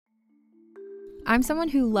I'm someone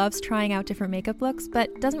who loves trying out different makeup looks,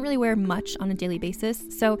 but doesn't really wear much on a daily basis,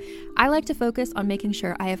 so I like to focus on making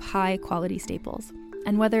sure I have high quality staples.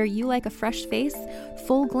 And whether you like a fresh face,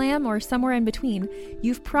 full glam, or somewhere in between,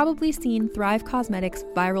 you've probably seen Thrive Cosmetics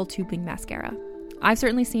Viral Tubing Mascara. I've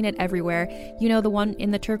certainly seen it everywhere. You know, the one in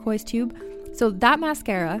the turquoise tube? So that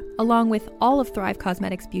mascara, along with all of Thrive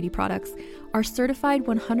Cosmetics beauty products, are certified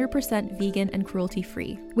 100% vegan and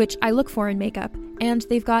cruelty-free, which I look for in makeup, and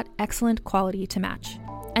they've got excellent quality to match.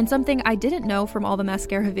 And something I didn't know from all the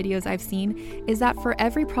mascara videos I've seen is that for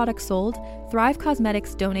every product sold, Thrive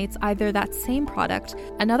Cosmetics donates either that same product,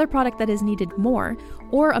 another product that is needed more,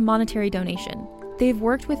 or a monetary donation. They've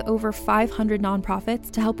worked with over 500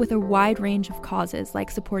 nonprofits to help with a wide range of causes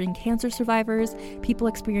like supporting cancer survivors, people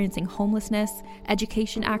experiencing homelessness,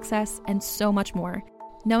 education access, and so much more.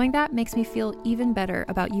 Knowing that makes me feel even better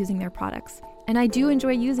about using their products. And I do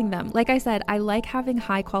enjoy using them. Like I said, I like having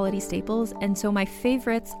high quality staples, and so my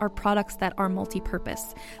favorites are products that are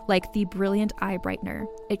multi-purpose, like the Brilliant Eye Brightener.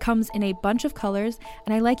 It comes in a bunch of colors,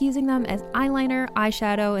 and I like using them as eyeliner,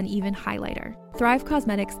 eyeshadow, and even highlighter. Thrive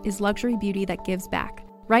Cosmetics is luxury beauty that gives back.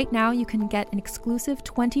 Right now, you can get an exclusive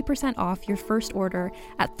 20% off your first order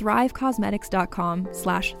at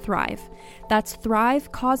thrivecosmetics.com/thrive. That's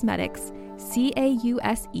Thrive Cosmetics,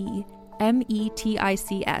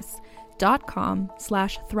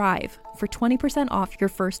 CAUSEMETICS.com/thrive for 20% off your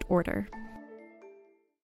first order.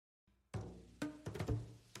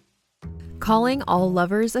 Calling all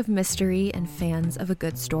lovers of mystery and fans of a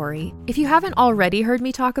good story. If you haven't already heard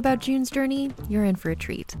me talk about June's Journey, you're in for a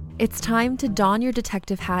treat. It's time to don your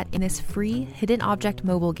detective hat in this free hidden object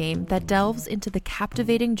mobile game that delves into the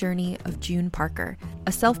captivating journey of June Parker,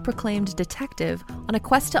 a self-proclaimed detective on a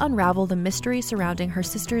quest to unravel the mystery surrounding her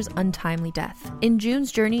sister's untimely death. In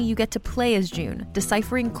June's Journey, you get to play as June,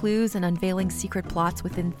 deciphering clues and unveiling secret plots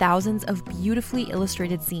within thousands of beautifully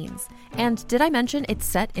illustrated scenes. And did I mention it's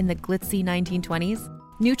set in the glitzy 1920s?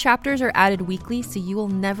 New chapters are added weekly, so you will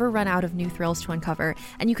never run out of new thrills to uncover,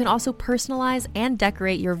 and you can also personalize and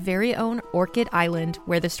decorate your very own Orchid Island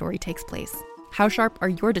where the story takes place. How sharp are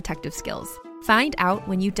your detective skills? Find out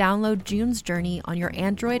when you download June's Journey on your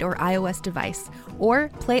Android or iOS device, or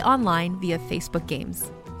play online via Facebook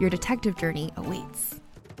Games. Your detective journey awaits.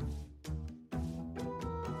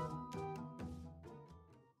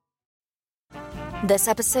 This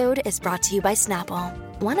episode is brought to you by Snapple.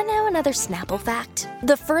 Want to know another Snapple fact?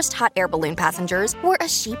 The first hot air balloon passengers were a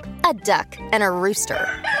sheep, a duck, and a rooster.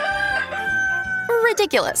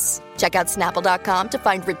 Ridiculous. Check out Snapple.com to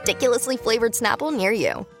find ridiculously flavored Snapple near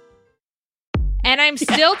you. And I'm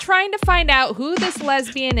still trying to find out who this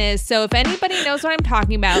lesbian is. So if anybody knows what I'm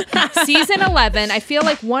talking about, season 11, I feel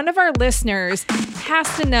like one of our listeners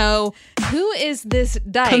has to know who is this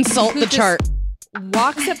Dyke. Consult the chart.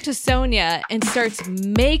 Walks up to Sonia and starts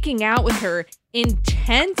making out with her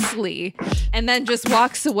intensely and then just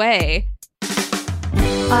walks away.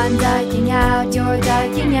 I'm diking out, you're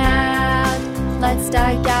diking out. Let's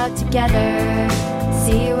dike out together.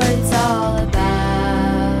 See what it's all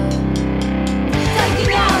about.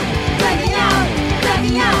 Diking out, diking out,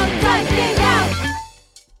 diking out, diking out.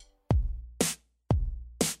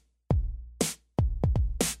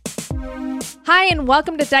 Hi, and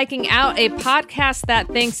welcome to Dyking Out, a podcast that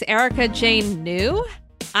thinks Erica Jane knew.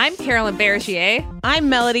 I'm Carolyn Bergier. I'm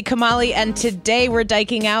Melody Kamali, and today we're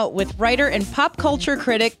diking out with writer and pop culture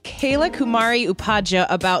critic Kayla Kumari Upadhyaya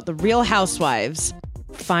about The Real Housewives.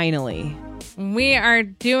 Finally. We are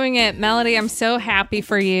doing it. Melody, I'm so happy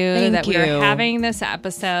for you Thank we you. are having this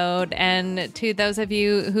episode. And to those of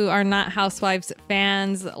you who are not Housewives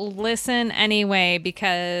fans, listen anyway,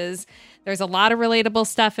 because there's a lot of relatable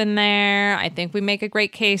stuff in there. I think we make a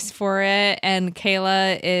great case for it. And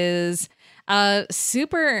Kayla is a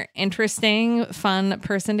super interesting, fun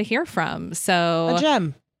person to hear from. So A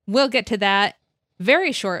gem. We'll get to that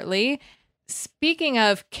very shortly. Speaking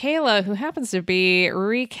of Kayla, who happens to be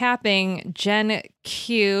recapping Gen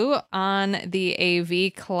Q on the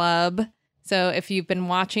AV Club. So if you've been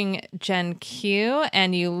watching Gen Q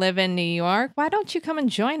and you live in New York, why don't you come and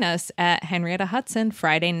join us at Henrietta Hudson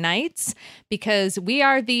Friday nights? Because we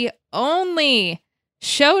are the only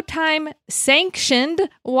Showtime sanctioned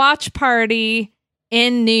watch party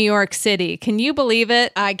in New York City. Can you believe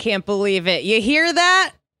it? I can't believe it. You hear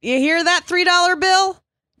that? You hear that $3 bill?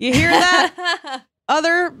 You hear that?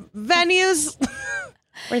 Other venues?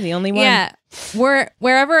 We're the only one. Yeah.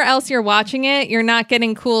 Wherever else you're watching it, you're not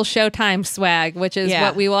getting cool Showtime swag, which is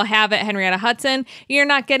what we will have at Henrietta Hudson. You're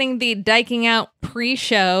not getting the Diking Out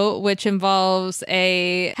pre-show, which involves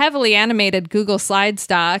a heavily animated Google Slides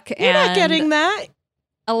doc. You're not getting that.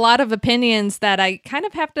 A lot of opinions that I kind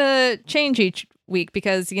of have to change each week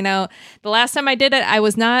because, the last time I did it, I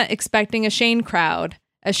was not expecting a Shane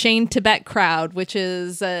Tibet crowd, which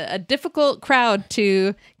is a difficult crowd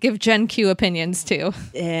to give Gen Q opinions to.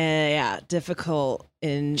 Yeah, difficult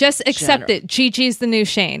in Just accept general. it. Gigi's the new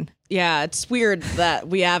Shane. Yeah, it's weird that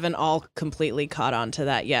we haven't all completely caught on to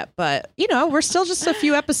that yet, but we're still just a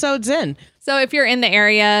few episodes in. So if you're in the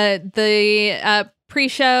area, the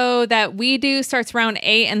pre-show that we do starts around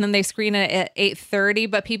 8 and then they screen it at 8:30,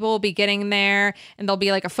 but people will be getting there and there'll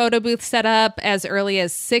be like a photo booth set up as early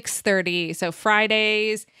as 6:30. So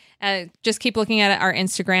Fridays, just keep looking at our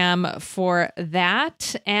Instagram for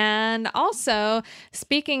that. And also,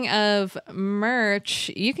 speaking of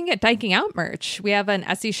merch, you can get Dyking Out merch. We have an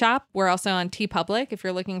Etsy shop. We're also on TeePublic if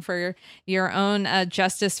you're looking for your own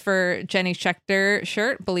Justice for Jenny Schechter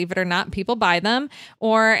shirt. Believe it or not, people buy them.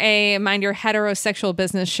 Or a Mind Your Heterosexual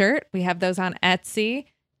Business shirt. We have those on Etsy.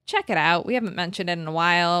 Check it out. We haven't mentioned it in a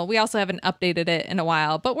while. We also haven't updated it in a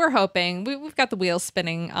while, but we're hoping. We've got the wheels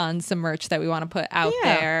spinning on some merch that we want to put out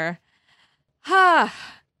there. I'm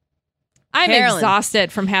Carolyn,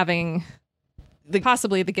 exhausted from having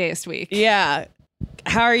possibly the gayest week. Yeah.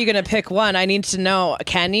 How are you going to pick one? I need to know.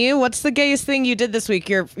 Can you? What's the gayest thing you did this week?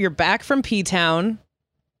 You're back from P-Town.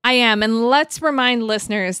 I am. And let's remind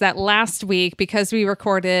listeners that last week, because we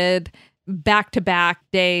recorded back-to-back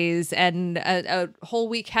days and a whole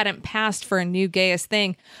week hadn't passed for a new gayest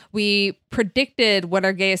thing, we predicted what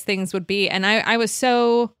our gayest things would be. And I was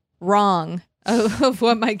so wrong of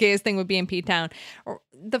what my gayest thing would be in P-Town.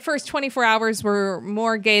 The first 24 hours were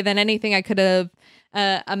more gay than anything I could have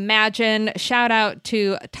imagined. Shout out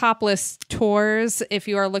to Topless Tours. If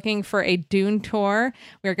you are looking for a Dune tour,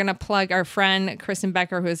 we're going to plug our friend Kristen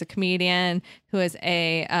Becker, who is a comedian, who is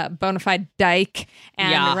a bona fide dyke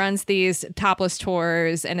and runs these topless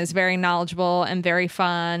tours and is very knowledgeable and very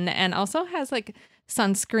fun and also has like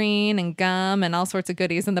sunscreen and gum and all sorts of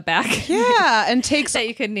goodies in the back. Yeah, and takes that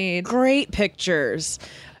you could need. Great pictures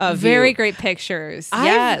of very great pictures.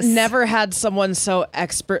 I've never had someone so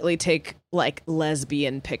expertly take like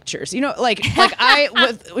lesbian pictures.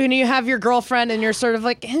 When you have your girlfriend and you're sort of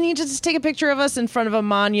like, can you just take a picture of us in front of a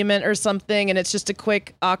monument or something? And it's just a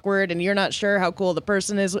quick, awkward, and you're not sure how cool the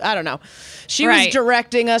person is. I don't know. She was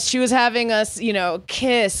directing us. She was having us,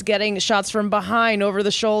 kiss, getting shots from behind over the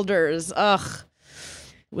shoulders. Ugh.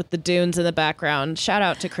 With the dunes in the background. Shout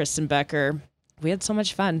out to Kristen Becker. We had so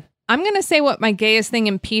much fun. I'm going to say what my gayest thing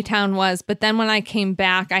in P-Town was, but then when I came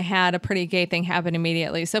back, I had a pretty gay thing happen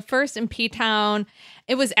immediately. So first in P-Town,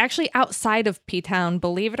 it was actually outside of P-Town,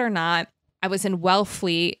 believe it or not. I was in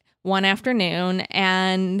Wellfleet one afternoon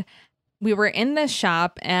and we were in this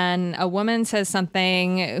shop and a woman says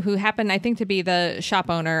something who happened, I think, to be the shop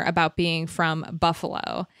owner about being from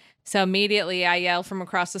Buffalo. So immediately I yell from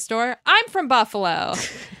across the store, I'm from Buffalo.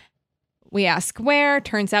 We ask where.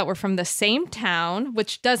 Turns out we're from the same town,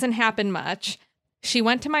 which doesn't happen much. She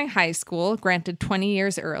went to my high school, granted 20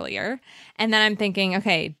 years earlier. And then I'm thinking,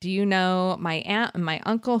 okay, do you know my aunt and my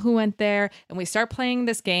uncle who went there? And we start playing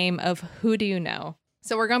this game of who do you know?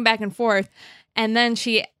 So we're going back and forth. And then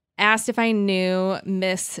she asked if I knew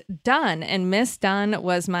Miss Dunn. And Miss Dunn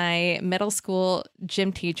was my middle school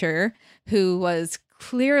gym teacher who was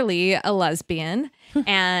clearly a lesbian.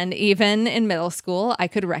 And even in middle school, I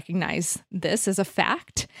could recognize this as a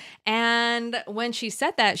fact. And when she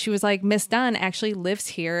said that, she was like, Miss Dunn actually lives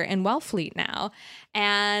here in Wellfleet now.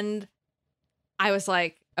 And I was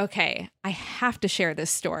like, okay, I have to share this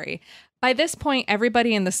story. By this point,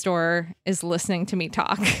 everybody in the store is listening to me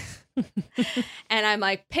talk. And I'm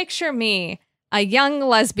like, picture me, a young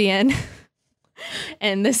lesbian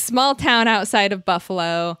in this small town outside of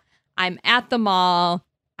Buffalo. I'm at the mall.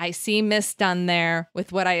 I see Miss Dunn there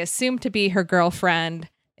with what I assume to be her girlfriend.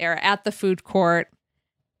 They're at the food court.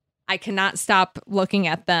 I cannot stop looking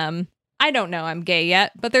at them. I don't know I'm gay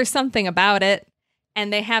yet, but there's something about it.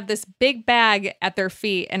 And they have this big bag at their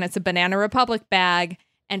feet, and it's a Banana Republic bag.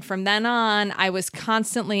 And from then on, I was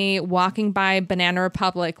constantly walking by Banana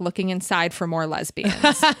Republic looking inside for more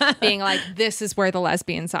lesbians, being like, this is where the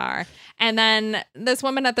lesbians are. And then this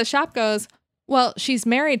woman at the shop goes, well, she's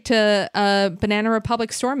married to a Banana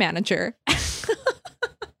Republic store manager.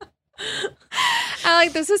 I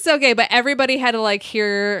like, this is so gay, but everybody had to like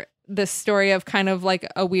hear this story of kind of like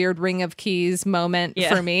a weird Ring of Keys moment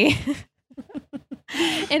for me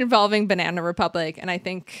involving Banana Republic. And I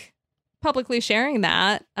think publicly sharing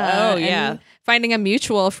that. And finding a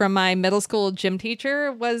mutual from my middle school gym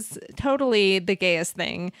teacher was totally the gayest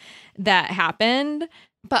thing that happened.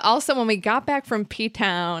 But also when we got back from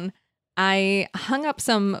P-Town, I hung up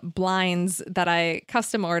some blinds that I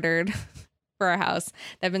custom ordered for our house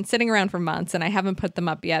that have been sitting around for months, and I haven't put them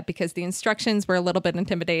up yet because the instructions were a little bit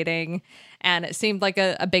intimidating and it seemed like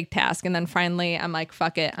a big task. And then finally I'm like,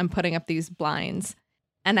 fuck it, I'm putting up these blinds.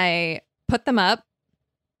 And I put them up,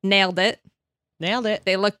 nailed it.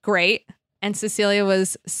 They look great. And Cecilia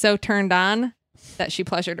was so turned on that she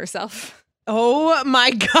pleasured herself. Oh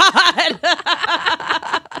my God.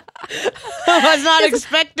 I was not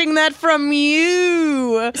expecting that from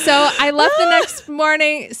you. So I left the next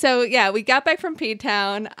morning. So yeah, we got back from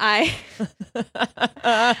P-Town. I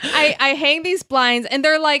hang these blinds, and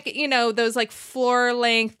they're like, you know, those like floor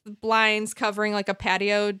length blinds covering like a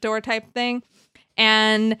patio door type thing.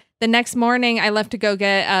 And the next morning I left to go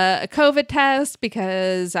get a COVID test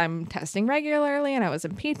because I'm testing regularly and I was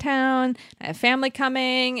in P-Town. I have family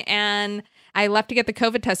coming, and I left to get the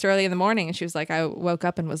COVID test early in the morning, and she was like, I woke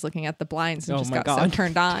up and was looking at the blinds and just got so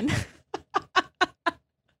turned on.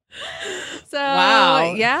 So,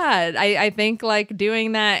 wow. Yeah, I think like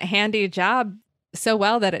doing that handy job so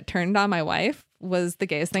well that it turned on my wife was the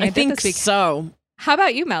gayest thing I did this week. So. How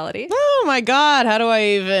about you, Melody? Oh my God, how do I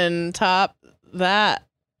even top that?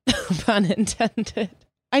 Pun intended.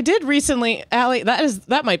 I did recently, Allie,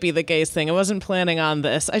 that might be the gayest thing. I wasn't planning on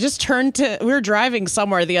this. I just we were driving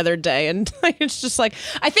somewhere the other day, and it's just like,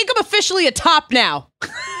 I think I'm officially a top now.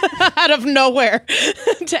 Out of nowhere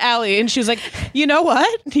to Allie. And she was like, you know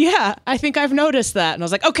what? Yeah, I think I've noticed that. And I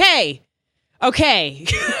was like, okay. And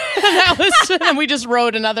we just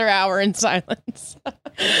rode another hour in silence.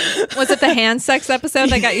 Was it the hand sex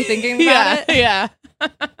episode that got you thinking about it? Yeah.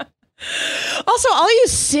 Also, all you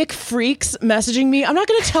sick freaks messaging me, I'm not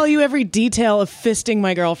going to tell you every detail of fisting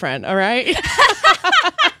my girlfriend, all right?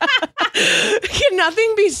 Can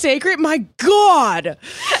nothing be sacred? My God.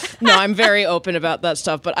 No, I'm very open about that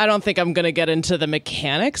stuff, but I don't think I'm going to get into the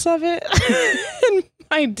mechanics of it in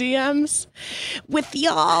my DMs with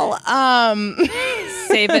y'all.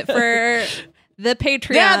 Save it for the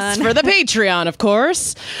Patreon. That's for the Patreon, of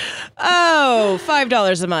course. Oh,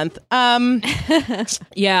 $5 a month.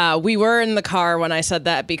 Yeah, we were in the car when I said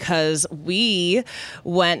that because we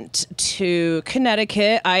went to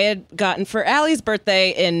Connecticut. I had gotten for Allie's birthday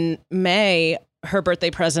in May. Her birthday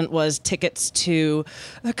present was tickets to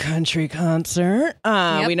a country concert.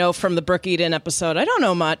 We know from the Brooke Eden episode, I don't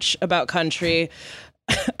know much about country.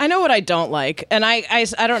 I know what I don't like. And I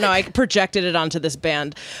don't know. I projected it onto this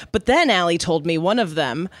band. But then Allie told me one of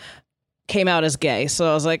them came out as gay. So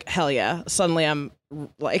I was like, hell yeah. Suddenly I'm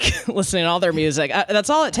like listening to all their music. That's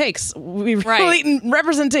all it takes.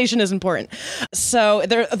 Representation is important. So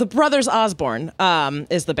the Brothers Osborne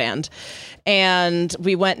is the band. And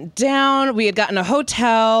we went down. We had gotten a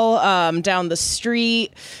hotel down the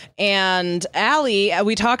street. And Allie,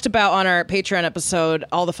 we talked about on our Patreon episode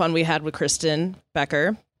all the fun we had with Kristen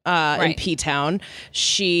Becker in P-Town.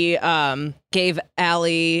 She gave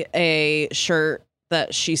Allie a shirt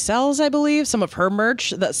that she sells, I believe, some of her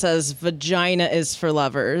merch that says "Vagina is for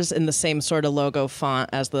lovers" in the same sort of logo font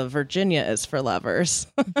as the "Virginia is for lovers."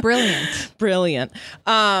 Brilliant.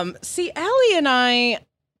 See, Allie and I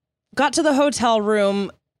got to the hotel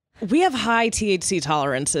room. We have high THC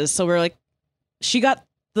tolerances, so we're like, she got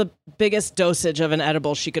the biggest dosage of an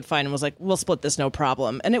edible she could find and was like, we'll split this, no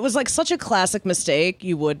problem. And it was like such a classic mistake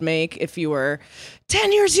you would make if you were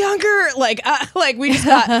 10 years younger. Like we just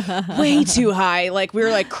got way too high. Like we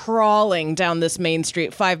were like crawling down this main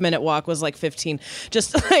street. 5-minute walk was like 15.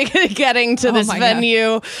 Just like getting to this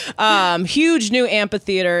venue. Huge new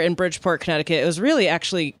amphitheater in Bridgeport, Connecticut. It was really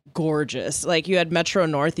actually gorgeous. Like you had Metro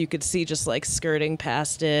North, you could see just like skirting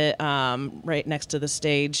past it, right next to the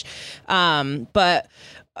stage. But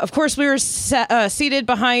of course, we were seated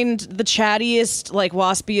behind the chattiest, like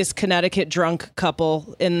waspiest Connecticut drunk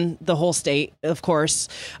couple in the whole state, of course.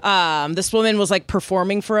 This woman was like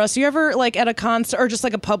performing for us. You ever like at a concert or just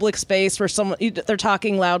like a public space where they're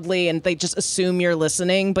talking loudly and they just assume you're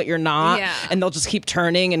listening, but you're not. Yeah. And they'll just keep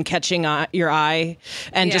turning and catching your eye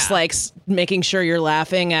and just like making sure you're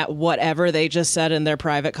laughing at whatever they just said in their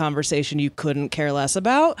private conversation you couldn't care less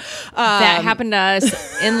about. That happened to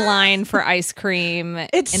us in line for ice cream.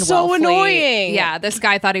 It's so Wellfleet. Annoying. Yeah, this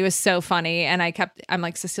guy thought he was so funny, and I'm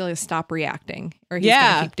like, Cecilia, stop reacting, or he's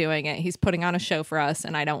gonna keep doing it. He's putting on a show for us,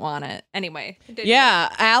 and I don't want it. Anyway.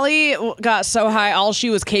 Allie got so high, all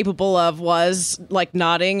she was capable of was like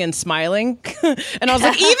nodding and smiling, and I was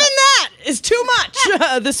like, even that is too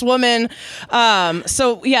much. This woman.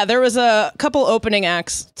 So yeah, there was a couple opening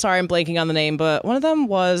acts. Sorry, I'm blanking on the name, but one of them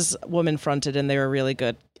was woman fronted, and they were really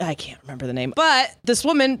good. I can't remember the name, but this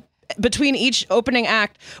woman between each opening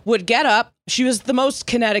act would get up. She was the most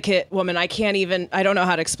Connecticut woman. I don't know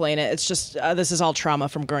how to explain it. It's just, this is all trauma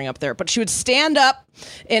from growing up there. But she would stand up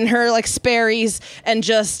in her like Sperry's and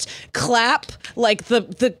just clap like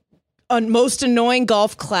the most annoying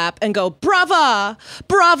golf clap and go, brava,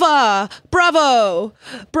 brava, bravo,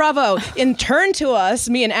 bravo, and turn to us,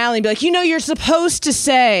 me and Allie, and be like, you're supposed to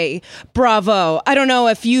say bravo. I don't know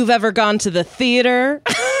if you've ever gone to the theater.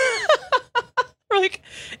 We're like,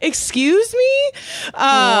 excuse me?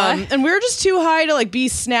 And we were just too high to like be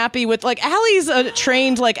snappy with like Allie's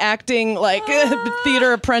trained like acting like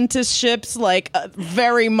theater apprenticeships, like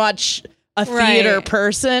very much a theater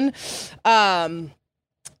person.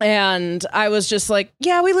 And I was just like,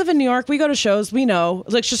 yeah, we live in New York. We go to shows. We know.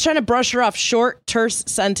 Like, just trying to brush her off, short, terse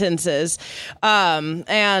sentences.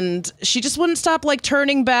 And she just wouldn't stop, like,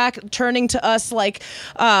 turning to us, like,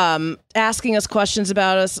 asking us questions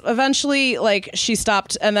about us. Eventually, like, she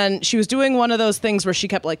stopped. And then she was doing one of those things where she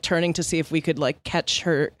kept, like, turning to see if we could, like, catch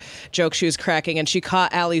her joke she was cracking. And she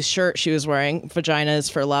caught Allie's shirt she was wearing,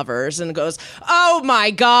 Vaginas for Lovers, and goes, oh, my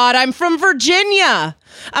God, I'm from Virginia.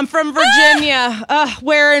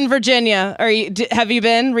 Where in Virginia have you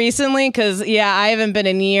been recently? Because I haven't been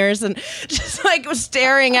in years. And just like was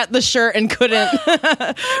staring at the shirt and couldn't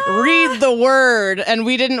read the word. And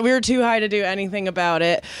we were too high to do anything about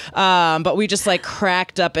it. But we just like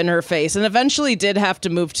cracked up in her face, and eventually did have to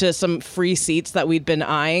move to some free seats that we'd been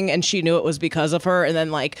eyeing. And she knew it was because of her. And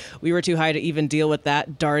then like we were too high to even deal with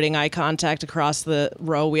that darting eye contact across the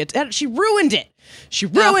row. She ruined it.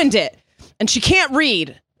 And she can't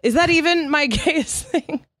read. Is that even my gayest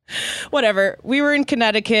thing? Whatever. We were in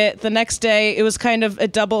Connecticut. The next day, it was kind of a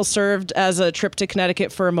double served as a trip to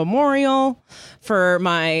Connecticut for a memorial for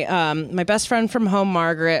my my best friend from home,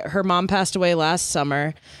 Margaret. Her mom passed away last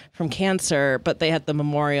summer from cancer, but they had the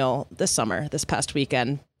memorial this past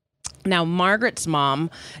weekend. Now, Margaret's mom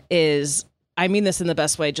is... I mean this in the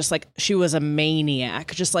best way, just like she was a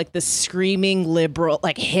maniac, just like this screaming liberal,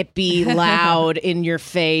 like hippie, loud, in your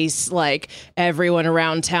face, like everyone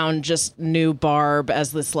around town just knew Barb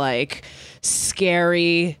as this like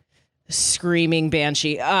scary, screaming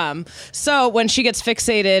banshee. So when she gets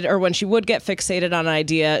fixated, or when she would get fixated on an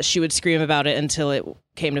idea, she would scream about it until it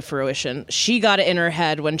came to fruition. She got it in her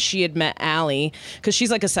head when she had met Allie, because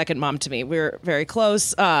she's like a second mom to me. We were very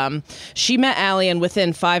close. She met Allie, and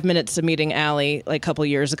within 5 minutes of meeting Allie, like a couple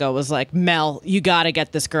years ago, was like, Mel, you got to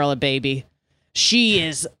get this girl a baby. She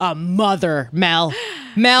is a mother, Mel.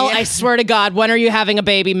 Mel, I swear to God, when are you having a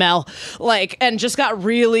baby, Mel? Like, and just got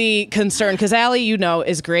really concerned because Allie,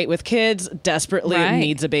 is great with kids, desperately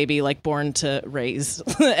needs a baby, like born to raise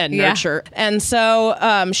and nurture. And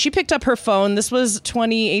so she picked up her phone. This was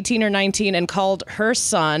 2018 or 19, and called her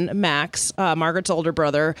son, Max, Margaret's older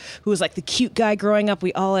brother, who was like the cute guy growing up.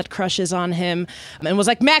 We all had crushes on him, and was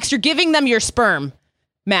like, Max, you're giving them your sperm.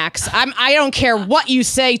 Max, I don't care what you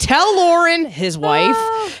say. Tell Lauren, his wife.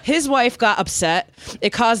 His wife got upset.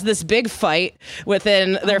 It caused this big fight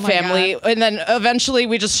within their family. God. And then eventually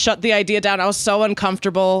we just shut the idea down. I was so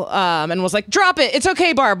uncomfortable and was like, drop it. It's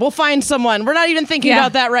okay, Barb. We'll find someone. We're not even thinking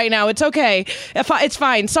about that right now. It's okay. It's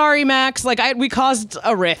fine. Sorry, Max. Like we caused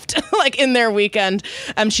a rift like in their weekend.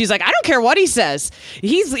 She's like, I don't care what he says.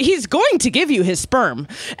 He's going to give you his sperm.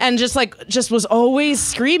 And just was always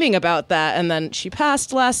screaming about that. And then she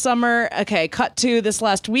passed last summer. Okay, cut to this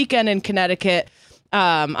last weekend in Connecticut.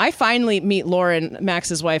 I finally meet Lauren,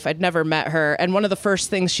 Max's wife. I'd never met her. And one of the first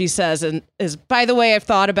things she says is, by the way, I've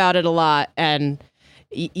thought about it a lot, and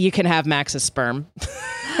you can have Max's sperm.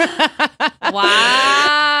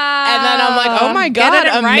 Wow. And then I'm like, oh my God,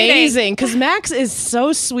 amazing. Because Max is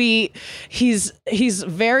so sweet. He's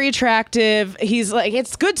very attractive. He's like,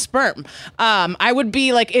 it's good sperm. I would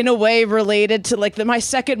be like in a way related to like my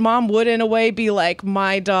second mom would in a way be like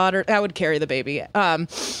my daughter. I would carry the baby. And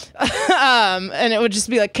it would just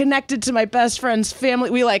be like connected to my best friend's family.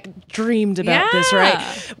 We like dreamed about this,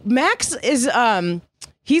 right? Max is,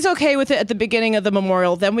 he's okay with it at the beginning of the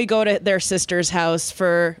memorial. Then we go to their sister's house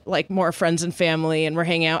for like more friends and family, and we're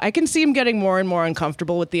hanging out. I can see him getting more and more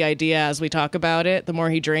uncomfortable with the idea as we talk about it. The more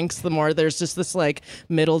he drinks, the more there's just this like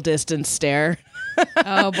middle distance stare.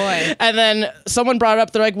 Oh boy. And then someone brought it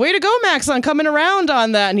up. They're like, way to go, Max, on coming around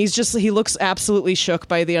on that. And he looks absolutely shook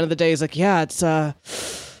by the end of the day. He's like, yeah, it's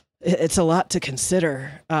a lot to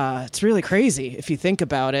consider. It's really crazy if you think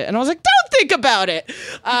about it. And I was like, don't think about it.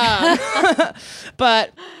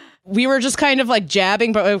 But we were just kind of like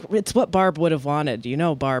jabbing, but it's what Barb would have wanted. You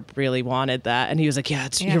know, Barb really wanted that. And he was like, yeah,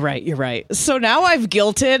 you're right. So now I've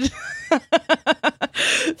guilted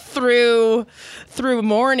through him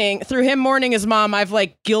mourning his mom. I've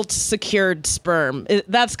like guilt secured sperm.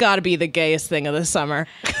 That's got to be the gayest thing of the summer.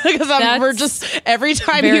 Because we're just, every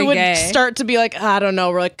time he would start to be like, I don't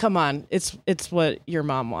know, we're like, come on, it's what your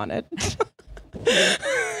mom wanted.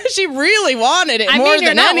 She really wanted it more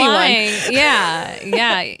than anyone. Lying.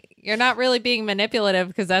 Yeah. You're not really being manipulative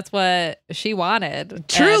because that's what she wanted.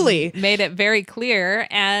 Truly. Made it very clear.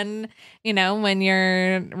 And, you know, when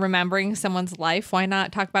you're remembering someone's life, why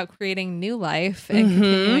not talk about creating new life and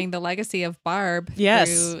continuing the legacy of Barb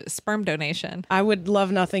through sperm donation? I would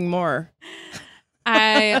love nothing more.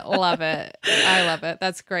 I love it.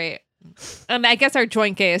 That's great. And I guess our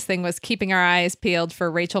joint gayest thing was keeping our eyes peeled for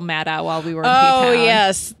Rachel Maddow while we were in P-Town. Oh,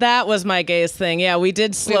 yes. That was my gayest thing. Yeah, we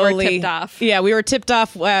did slowly. We were tipped off. Yeah, we were tipped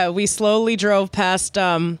off. We slowly drove past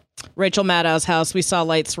Rachel Maddow's house. We saw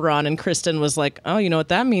lights were on, and Kristen was like, oh, you know what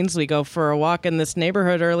that means? We go for a walk in this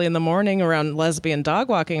neighborhood early in the morning around lesbian dog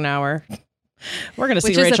walking hour. We're going to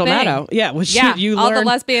see Rachel Maddow. Yeah, you all learn. The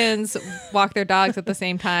lesbians walk their dogs at the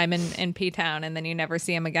same time in P-Town, and then you never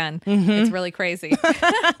see them again. It's really crazy.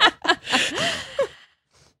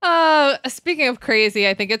 Speaking of crazy,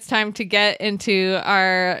 I think it's time to get into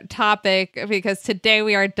our topic, because today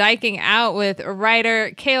we are diking out with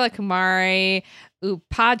writer Kayla Kumari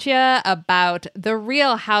Upadhyaya about the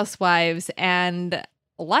Real Housewives and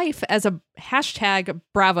life as a hashtag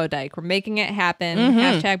Bravo Dyke. We're making it happen.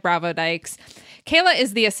 Hashtag Bravo Dykes. Kayla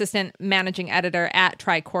is the assistant managing editor at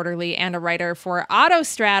Tri-Quarterly and a writer for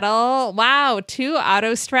Autostraddle. Wow, 2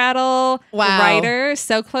 Autostraddle writers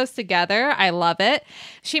so close together. I love it.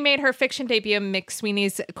 She made her fiction debut in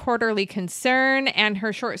McSweeney's Quarterly Concern, and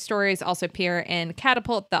her short stories also appear in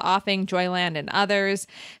Catapult, The Offing, Joyland, and others.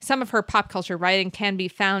 Some of her pop culture writing can be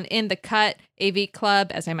found in The Cut, AV Club,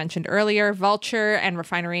 as I mentioned earlier, Vulture, and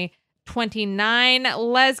Refinery 29.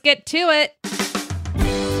 Let's get to it.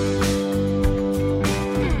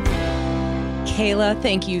 Kayla,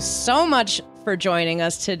 thank you so much for joining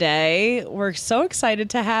us today. We're so excited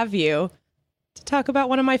to have you to talk about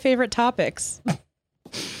one of my favorite topics.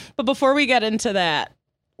 But before we get into that,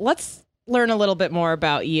 let's learn a little bit more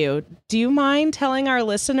about you. Do you mind telling our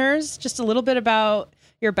listeners just a little bit about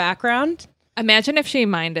your background? Imagine if she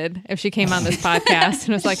minded, if she came on this podcast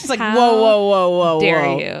and was like, she's like, whoa,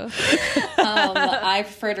 dare you? I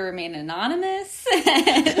prefer to remain anonymous.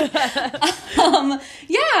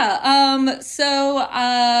 So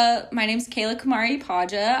my name's Kayla Kumari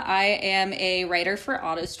Upadhyaya. I am a writer for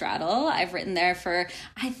Autostraddle. I've written there for,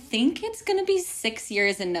 I think it's going to be 6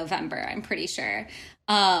 years in November. I'm pretty sure.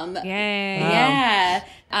 Yay. Yeah.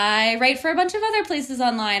 I write for a bunch of other places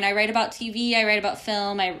online. I write about TV. I write about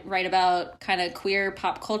film. I write about kind of queer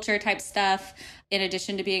pop culture type stuff. In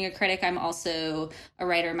addition to being a critic, I'm also a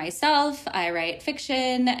writer myself. I write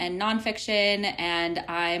fiction and nonfiction, and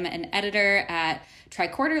I'm an editor at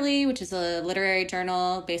Tri-Quarterly, which is a literary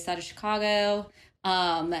journal based out of Chicago.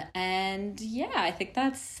 And yeah, I think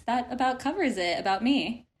that about covers it about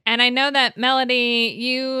me. And I know that, Melody,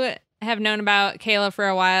 you have known about Kayla for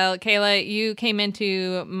a while. Kayla, you came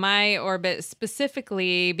into my orbit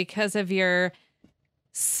specifically because of your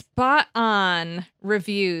spot on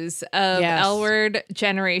reviews of L Word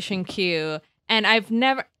Generation Q. And I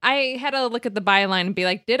had to look at the byline and be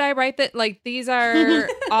like, did I write that? Like, these are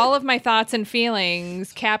all of my thoughts and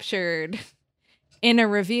feelings captured in a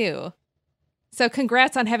review. So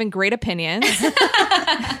congrats on having great opinions.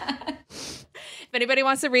 If anybody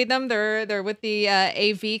wants to read them, they're with the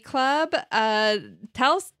AV Club.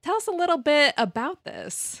 Tell us a little bit about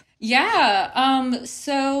this. Yeah.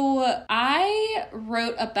 So I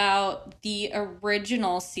wrote about the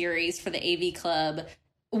original series for the AV Club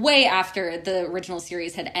way after the original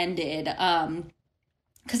series had ended.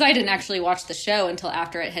 Because I didn't actually watch the show until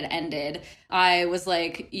after it had ended. I was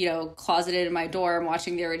like, closeted in my dorm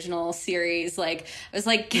watching the original series. Like, I was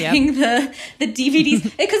like getting the DVDs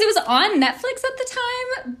because it was on Netflix at the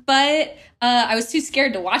time, but I was too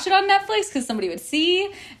scared to watch it on Netflix because somebody would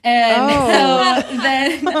see. And so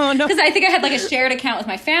then, because I think I had like a shared account with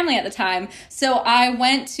my family at the time. So I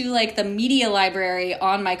went to like the media library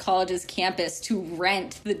on my college's campus to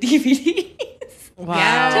rent the DVDs.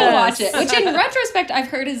 Wow. To watch it, which in retrospect I've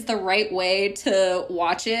heard is the right way to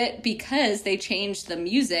watch it because they changed the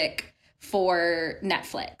music for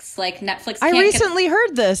Netflix. Like Netflix I recently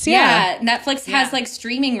heard this. Yeah. Netflix has like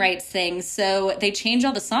streaming rights things, so they change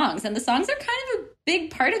all the songs, and the songs are kind of a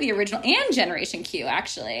big part of the original and Generation Q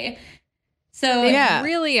actually. So They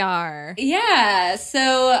really are. Yeah.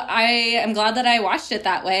 So I am glad that I watched it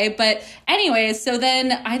that way. But anyways, so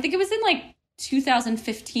then I think it was in like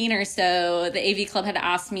 2015 or so, the AV Club had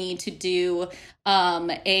asked me to do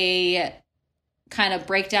a kind of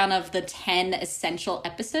breakdown of the 10 essential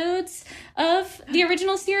episodes of the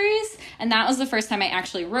original series. And that was the first time I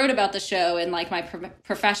actually wrote about the show in like my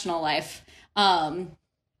professional life. And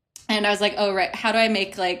I was like, oh, right, how do I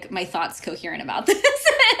make like my thoughts coherent about this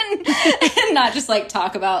and not just like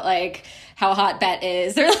talk about like how hot Bet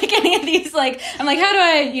is or like any of these, like, I'm like, how do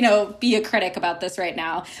I, be a critic about this right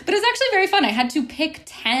now? But it was actually very fun. I had to pick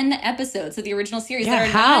 10 episodes of the original series that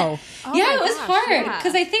are how? not. Yeah, it was hard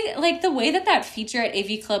because I think like the way that feature at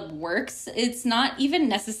AV Club works, it's not even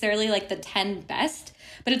necessarily like the 10 best,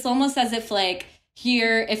 but it's almost as if like,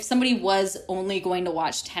 here, if somebody was only going to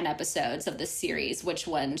watch 10 episodes of this series, which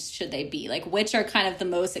ones should they be? Like, which are kind of the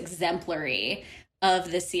most exemplary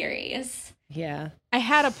of the series? Yeah. I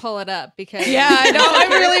had to pull it up because I know, I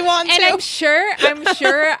really want to. And I'm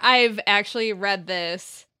sure I've actually read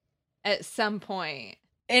this at some point.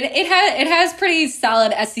 It has pretty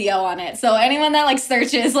solid SEO on it. So anyone that like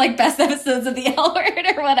searches like best episodes of the L Word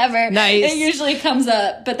or whatever, nice. It usually comes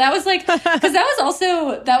up. But that was like, because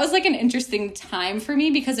that was like an interesting time for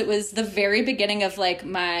me because it was the very beginning of like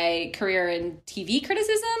my career in TV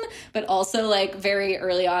criticism, but also like very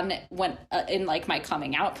early on when in like my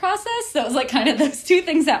coming out process. So it was like kind of those two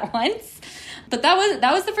things at once. But that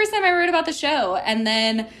was the first time I wrote about the show. And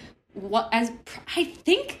then I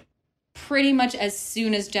think pretty much as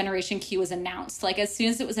soon as Generation Q was announced, like as soon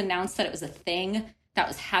as it was announced that it was a thing that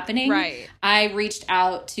was happening, right, I reached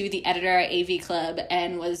out to the editor at AV Club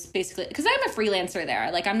and was basically, because I'm a freelancer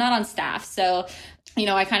there, like I'm not on staff, so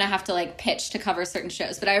I kind of have to like pitch to cover certain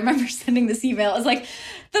shows. But I remember sending this email. It was like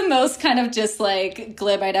the most kind of just like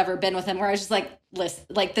glib I'd ever been with him, where I was just like, listen,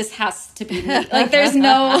 like this has to be me. Like there's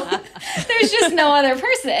just no other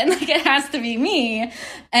person. Like it has to be me.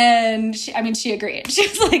 And she agreed. She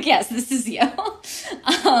was like, yes, this is you.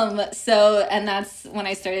 So, and that's when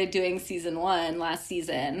I started doing season 1 last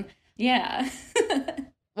season. Yeah.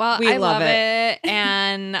 Well, I love it.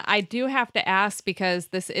 And I do have to ask, because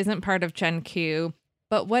this isn't part of Gen Q,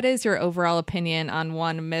 but what is your overall opinion on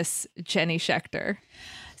one Miss Jenny Schechter?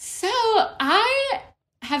 So I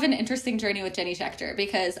have an interesting journey with Jenny Schechter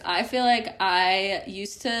because I feel like I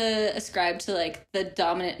used to ascribe to like the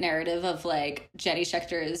dominant narrative of like Jenny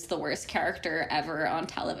Schechter is the worst character ever on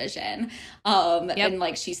television. And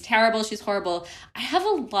like she's terrible, she's horrible. I have a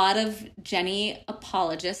lot of Jenny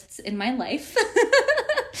apologists in my life.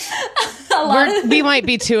 We might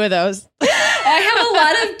be two of those. I have a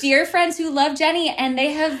lot of dear friends who love Jenny, and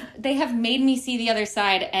they have made me see the other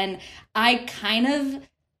side, and I kind of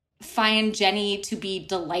find Jenny to be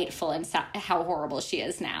delightful in how horrible she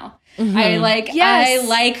is now. Mm-hmm. I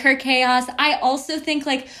like her chaos. I also think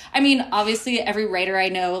obviously every writer I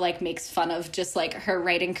know like makes fun of just like her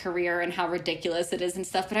writing career and how ridiculous it is and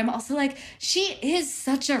stuff. But I'm also like, she is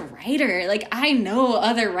such a writer. Like I know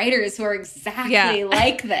other writers who are exactly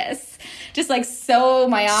like this. Just like so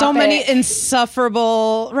myopic. So many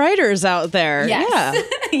insufferable writers out there. Yes.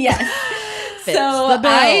 Yeah. Yes. So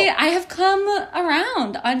I have come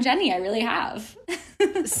around on Jenny. I really have.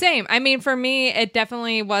 Same. I mean, for me, it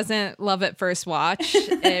definitely wasn't love at first watch.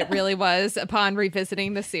 It really was upon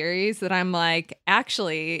revisiting the series that I'm like,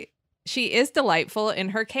 actually, she is delightful in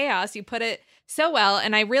her chaos. You put it so well.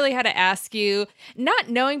 And I really had to ask you, not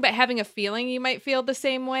knowing, but having a feeling you might feel the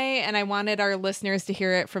same way. And I wanted our listeners to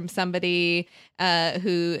hear it from somebody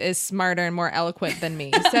who is smarter and more eloquent than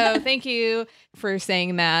me. So thank you for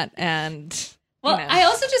saying that. And I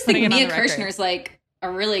also just think Mia Kirshner's like a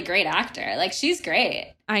really great actor. Like she's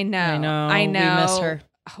great. I know. We miss her.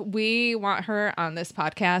 We want her on this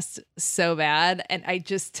podcast so bad. And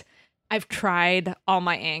I've tried all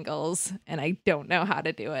my angles and I don't know how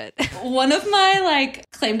to do it. One of my like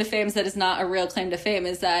claim to fame that is not a real claim to fame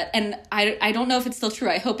is that, and I don't know if it's still true,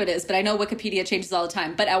 I hope it is, but I know Wikipedia changes all the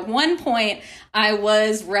time. But at one point I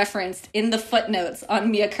was referenced in the footnotes on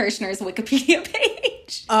Mia Kirshner's Wikipedia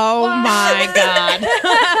page. Oh my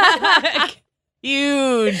God.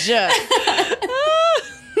 Huge.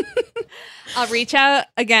 I'll reach out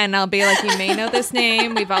again. I'll be like, you may know this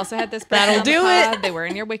name. We've also had this. That'll do it. They were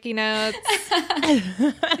in your wiki notes.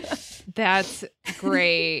 That's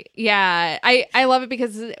great. Yeah. I love it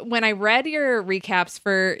because when I read your recaps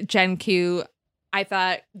for Gen Q, I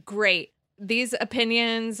thought, great. These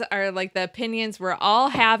opinions are like the opinions we're all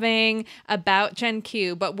having about Gen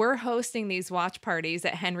Q, but we're hosting these watch parties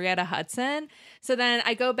at Henrietta Hudson. So then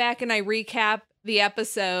I go back and I recap the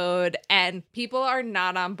episode and people are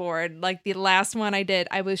not on board. Like the last one I did,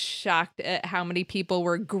 I was shocked at how many people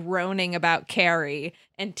were groaning about Carrie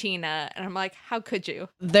and Tina. And I'm like, how could you?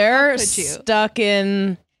 They're stuck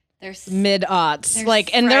in They're mid-aughts.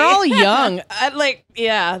 Like, and they're all young.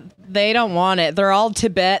 They don't want it. They're all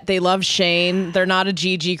Tibet. They love Shane. They're not a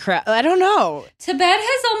Gigi crowd. I don't know. Tibet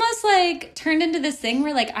has almost like turned into this thing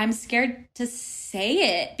where like I'm scared to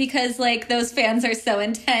say it because like those fans are so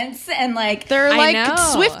intense and like they're like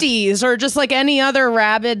Swifties or just like any other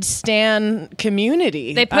rabid stan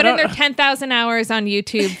community. They put in their 10,000 hours on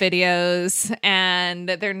YouTube videos and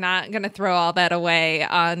they're not going to throw all that away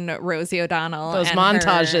on Rosie O'Donnell. Those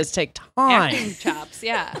montages take time. Acting chops,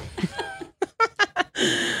 yeah.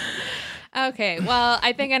 Okay, well,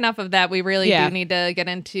 I think enough of that. We really do need to get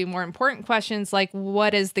into more important questions like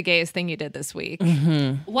what is the gayest thing you did this week?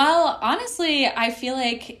 Mm-hmm. Well, honestly, I feel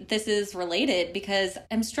like this is related because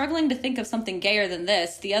I'm struggling to think of something gayer than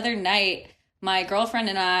this. The other night, my girlfriend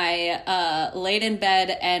and I laid in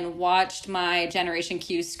bed and watched my Generation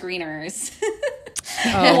Q screeners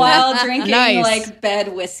while drinking like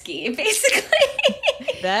bed whiskey,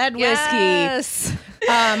 basically. Bed whiskey. Yes.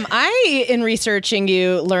 I, in researching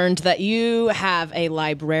you, learned that you have a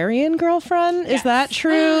librarian girlfriend. Is that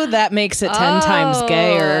true? That makes it 10 times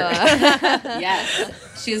gayer. Yes.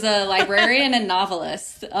 She's a librarian and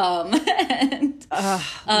novelist. Love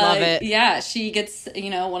it. Yeah, she gets,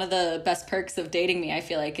 one of the best perks of dating me, I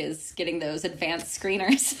feel like, is getting those advanced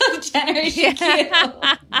screeners of Generation Q.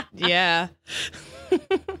 Yeah.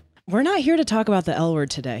 We're not here to talk about the L word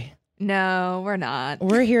today. No, we're not.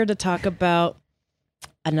 We're here to talk about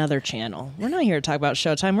another channel. We're not here to talk about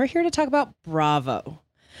Showtime. We're here to talk about Bravo.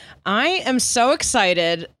 I am so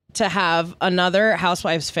excited to have another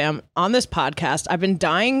Housewives fam on this podcast. I've been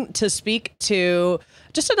dying to speak to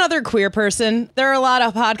just another queer person. There are a lot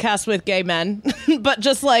of podcasts with gay men, but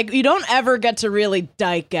just like you don't ever get to really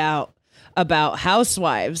dyke out about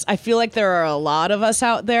Housewives. I feel like there are a lot of us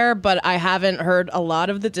out there, but I haven't heard a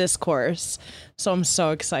lot of the discourse. So I'm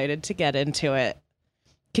so excited to get into it.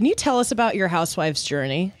 Can you tell us about your Housewives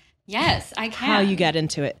journey? Yes, I can. How you get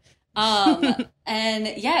into it. And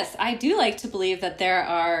yes, I do like to believe that there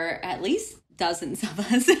are at least dozens of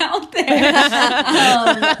us out there.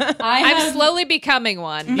 I'm slowly becoming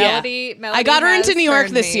one. Yeah. Melody I got her into New York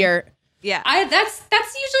this year. Yeah. That's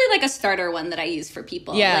usually like a starter one that I use for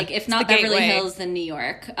people. Yeah, like if not Beverly Hills, then New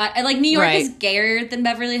York. Like New York is gayer than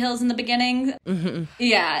Beverly Hills in the beginning. Mm-hmm.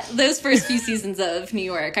 Yeah, those first few seasons of New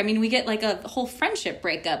York. I mean, we get like a whole friendship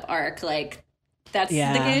breakup arc. Like that's the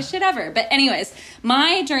gayest shit ever. But anyways,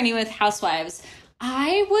 my journey with Housewives.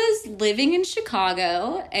 I was living in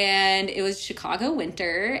Chicago and it was Chicago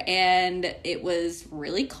winter and it was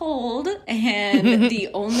really cold and the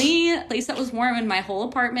only place that was warm in my whole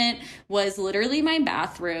apartment was literally my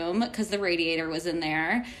bathroom because the radiator was in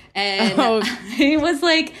there. And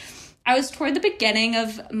I was toward the beginning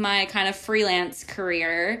of my kind of freelance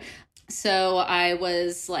career. So I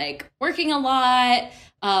was like working a lot,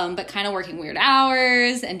 but kind of working weird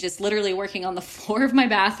hours and just literally working on the floor of my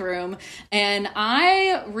bathroom. And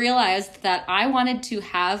I realized that I wanted to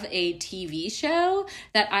have a TV show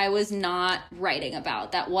that I was not writing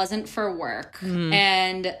about, that wasn't for work. Mm.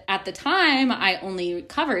 And at the time, I only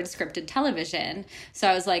covered scripted television. So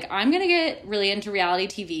I was like, I'm going to get really into reality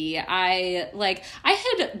TV. I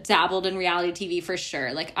had dabbled in reality TV for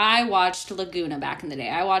sure. Like I watched Laguna back in the day.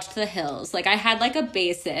 I watched The Hills. Like I had like a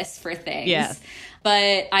basis for things. Yeah.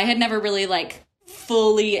 But I had never really like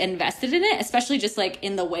fully invested in it, especially just like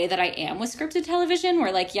in the way that I am with scripted television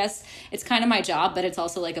where like, yes, it's kind of my job, but it's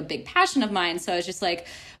also like a big passion of mine. So I was just like,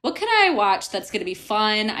 what can I watch that's going to be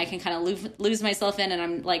fun? I can kind of lose myself in and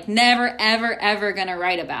I'm like never, ever, ever going to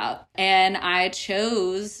write about. And I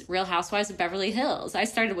chose Real Housewives of Beverly Hills. I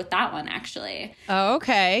started with that one actually. Oh,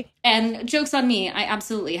 okay. And joke's on me, I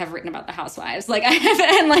absolutely have written about the Housewives. Like I have,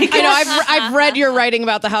 and like I know I've read your writing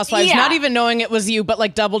about the Housewives, not even knowing it was you, but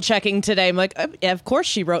like double checking today. I'm like, yeah, of course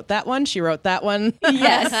she wrote that one. She wrote that one.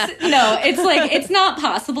 Yes. No, it's like it's not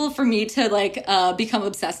possible for me to like become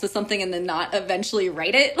obsessed with something and then not eventually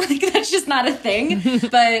write it. Like that's just not a thing.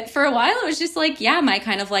 But for a while it was just like, yeah, my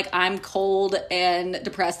kind of like I'm cold and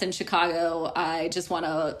depressed in Chicago. I just want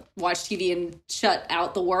to watch TV and shut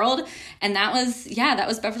out the world. And that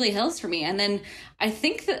was Beverly Beverly Hills for me. And then I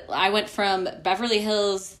think that I went from Beverly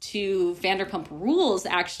Hills to Vanderpump Rules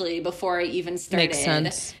actually before I even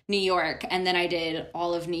started New York. And then I did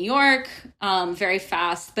all of New York very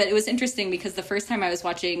fast. But it was interesting because the first time I was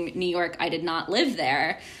watching New York, I did not live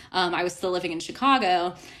there. I was still living in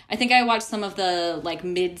Chicago. I think I watched some of the like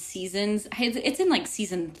mid seasons. It's in like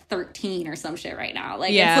season 13 or some shit right now.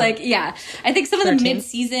 Like it's like, yeah, I think some of the mid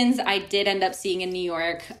seasons I did end up seeing in New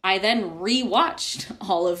York. I then rewatched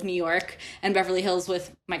all of New York and Beverly Hills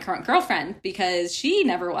with my current girlfriend because she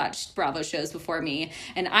never watched Bravo shows before me.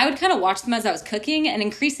 And I would kind of watch them as I was cooking. And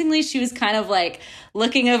increasingly she was kind of like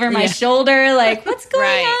looking over my shoulder, like, what's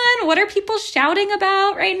going on? What are people shouting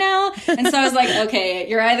about right now? And so I was like, okay,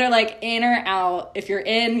 you're either like in or out. If you're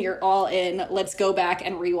in, you're all in. Let's go back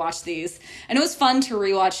and rewatch these. And it was fun to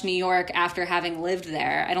rewatch New York after having lived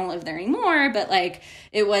there. I don't live there anymore, but like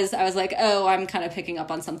I was like, oh, I'm kind of picking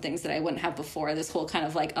up on some things that I wouldn't have before. This whole kind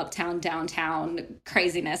of like uptown, downtown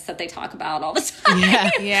craziness that they talk about all the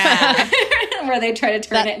time. Yeah. Where they try to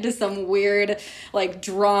turn it into some weird, like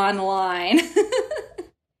drawn line.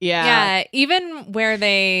 Yeah, even where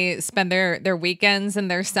they spend their weekends and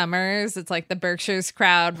their summers, it's like the Berkshires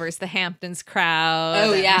crowd versus the Hamptons crowd.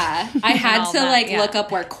 Oh, yeah. I had to look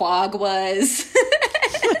up where Quag was.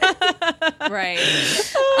 Right.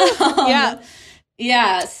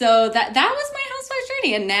 Yeah, so that was my housewives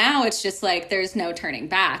journey. And now it's just like there's no turning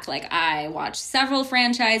back. Like I watched several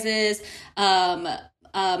franchises.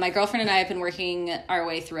 My girlfriend and I have been working our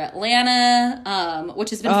way through Atlanta,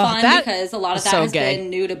 which has been fun because a lot of that has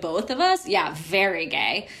been new to both of us. Yeah, very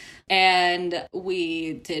gay. And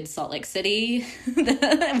we did Salt Lake City,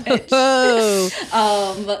 which,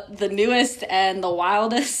 the newest and the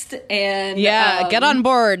wildest. And get on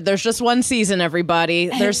board. There's just one season, everybody.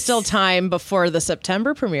 There's still time before the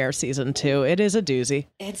September premiere of season 2. It is a doozy.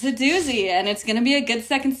 It's a doozy, and it's going to be a good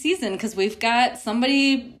second season because we've got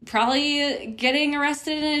somebody probably getting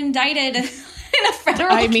arrested and indicted in a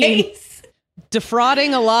federal case.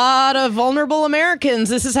 Defrauding a lot of vulnerable Americans.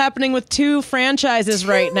 This is happening with 2 franchises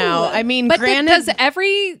right now. I mean, but granted,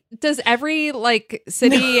 does every like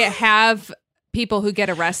city have people who get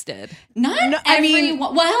arrested? Not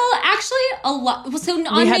everyone. Well, actually, a lot. So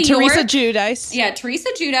on we had New Teresa York, Giudice. Yeah, Teresa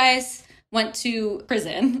Giudice went to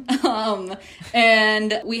prison.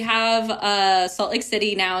 And we have Salt Lake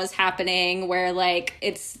City now is happening where like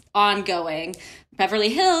it's ongoing. Beverly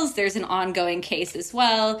Hills, there's an ongoing case as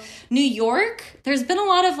well. New York, there's been a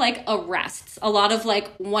lot of like arrests, a lot of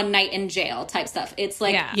like one night in jail type stuff. It's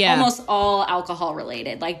like almost all alcohol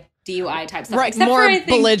related, like DUI type stuff. Right, except more for, I think,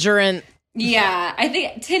 belligerent. Yeah, I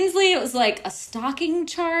think Tinsley, it was like a stalking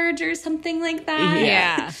charge or something like that.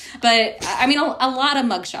 Yeah. But I mean, a lot of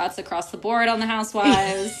mugshots across the board on the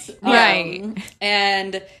Housewives. Right.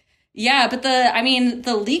 And yeah, but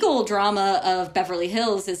the legal drama of Beverly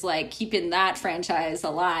Hills is like keeping that franchise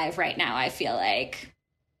alive right now, I feel like.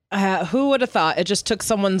 Who would have thought it just took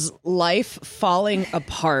someone's life falling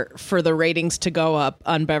apart for the ratings to go up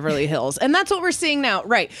on Beverly Hills? And that's what we're seeing now.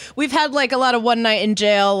 Right. We've had like a lot of one night in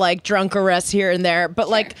jail, like drunk arrests here and there. But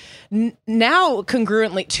like now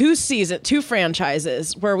congruently 2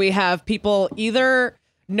 franchises where we have people either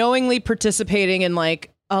knowingly participating in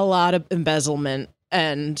like a lot of embezzlement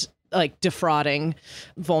and like defrauding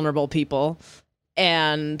vulnerable people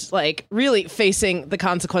and like really facing the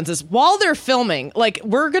consequences while they're filming. Like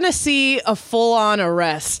we're going to see a full-on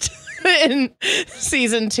arrest in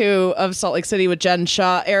season 2 of Salt Lake City with Jen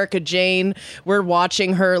Shaw, Erica Jane. We're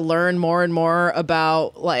watching her learn more and more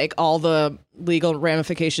about like all the legal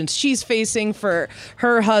ramifications she's facing for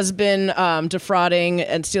her husband defrauding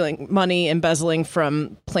and stealing money, embezzling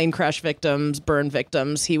from plane crash victims, burn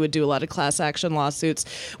victims. He would do a lot of class action lawsuits.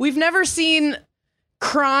 We've never seen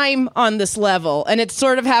crime on this level, and it's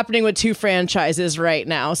sort of happening with 2 franchises right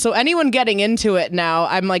now. So anyone getting into it now,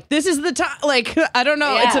 I'm like, this is the time. Like, I don't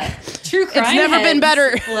know. Yeah. It's a true crime. It's never been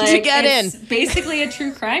better to get it's in. Basically a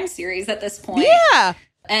true crime series at this point. Yeah.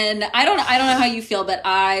 And I don't know how you feel, but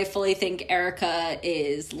I fully think Erica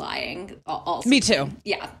is lying. Also, me too.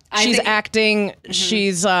 Yeah, she's acting. Mm-hmm.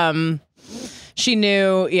 She's she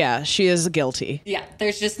knew. Yeah, she is guilty. Yeah,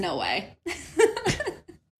 there's just no way.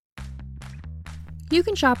 You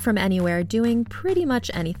can shop from anywhere doing pretty much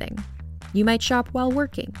anything. You might shop while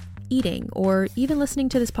working, eating, or even listening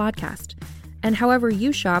to this podcast. And however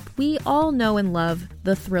you shop, we all know and love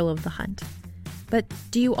the thrill of the hunt. But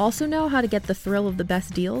do you also know how to get the thrill of the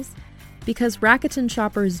best deals? Because Rakuten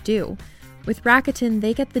shoppers do. With Rakuten,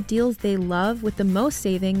 they get the deals they love with the most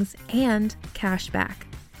savings and cash back.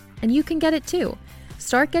 And you can get it too.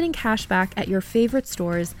 Start getting cash back at your favorite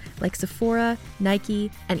stores like Sephora, Nike,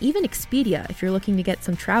 and even Expedia if you're looking to get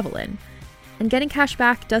some travel in. And getting cash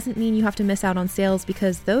back doesn't mean you have to miss out on sales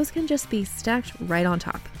because those can just be stacked right on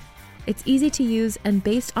top. It's easy to use and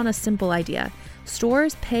based on a simple idea.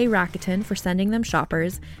 Stores pay Rakuten for sending them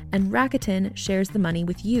shoppers, and Rakuten shares the money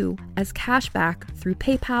with you as cash back through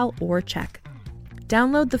PayPal or check.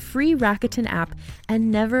 Download the free Rakuten app and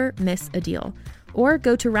never miss a deal. Or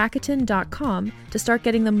go to Rakuten.com to start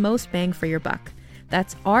getting the most bang for your buck.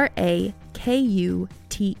 That's Rakuten.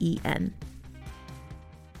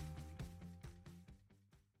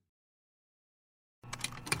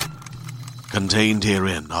 Contained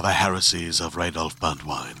herein are the heresies of Radolf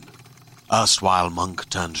Burntwine, erstwhile monk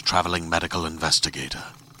turned traveling medical investigator.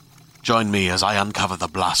 Join me as I uncover the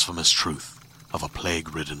blasphemous truth of a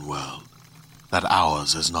plague-ridden world, that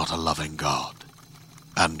ours is not a loving God,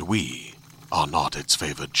 and we are not its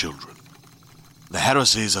favored children. The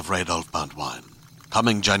heresies of Radolf Burntwine,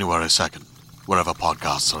 coming January 2nd, wherever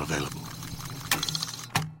podcasts are available.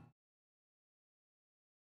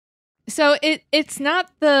 So it's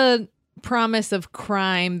not the promise of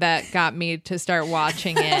crime that got me to start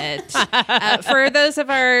watching it. For those of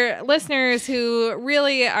our listeners who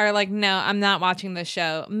really are like, no, I'm not watching the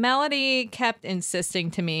show, Melody kept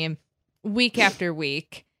insisting to me week after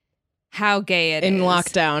week how gay it is. In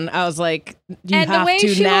lockdown, I was like, you have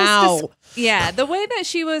to now. The way that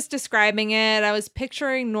she was describing it, I was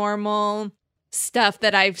picturing normal stuff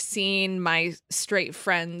that I've seen my straight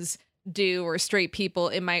friends do or straight people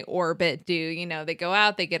in my orbit do. You know, they go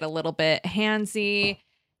out, they get a little bit handsy.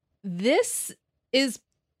 This is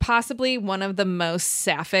possibly one of the most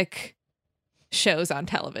sapphic shows on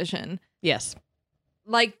television. Yes.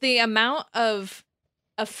 Like the amount of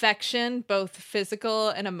affection, both physical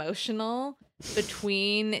and emotional,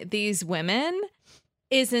 between these women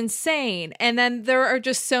is insane. And then there are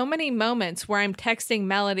just so many moments where I'm texting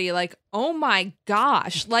Melody like, oh my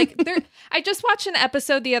gosh. Like I just watched an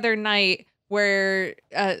episode the other night where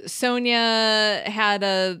Sonia had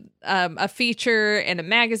a feature in a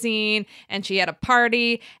magazine and she had a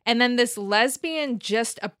party, and then this lesbian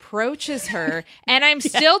just approaches her, and I'm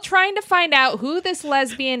still trying to find out who this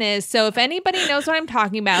lesbian is. So if anybody knows what I'm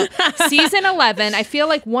talking about, season 11, I feel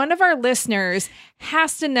like one of our listeners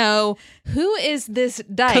has to know who is this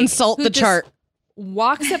Dyke. Consult the chart.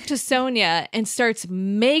 Walks up to Sonia and starts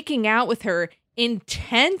making out with her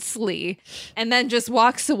intensely, and then just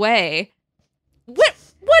walks away.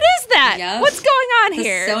 What is that? Yep. What's going on The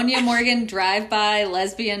here? Sonia Morgan drive-by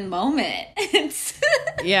lesbian moment.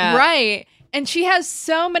 Yeah. Right. And she has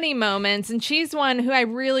so many moments, and she's one who I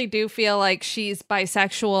really do feel like she's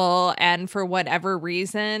bisexual and for whatever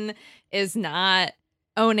reason is not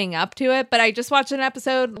owning up to it. But I just watched an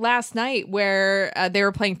episode last night where they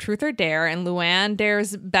were playing Truth or Dare, and Luann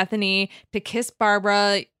dares Bethany to kiss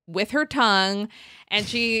Barbara with her tongue, and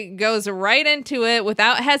she goes right into it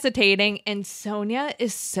without hesitating, and Sonia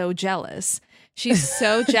is so jealous. She's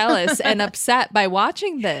so jealous and upset by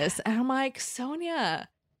watching this. And I'm like, Sonia,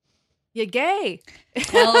 you're gay.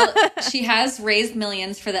 Well, she has raised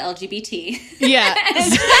millions for the LGBT. Yeah,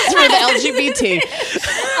 for the LGBT.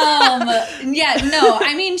 Yeah, no,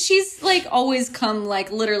 I mean, she's like always come like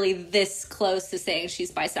literally this close to saying she's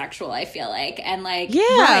bisexual, I feel like. And like, Yeah.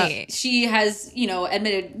 Right. she has,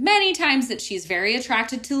 admitted many times that she's very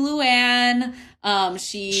attracted to Luann.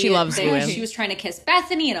 She loves Luann. She was trying to kiss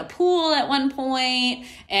Bethany in a pool at one point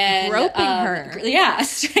and groping her. Yeah,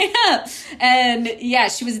 straight up. And yeah,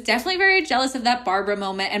 she was definitely very jealous of that Barbara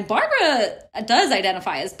moment. And Barbara does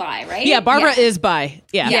identify as bi, right? Yeah, Barbara is bi.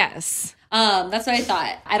 Yeah. Yes. That's what I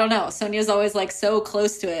thought. I don't know. Sonia's always like so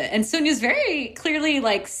close to it. And Sonia's very clearly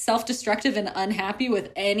like self-destructive and unhappy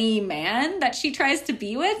with any man that she tries to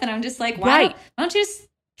be with. And I'm just like, why don't you just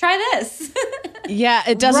try this? Yeah,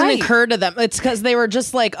 it doesn't occur to them. It's because they were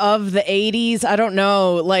just like of the 80s. I don't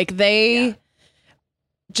know. Like they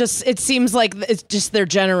just, it seems like it's just their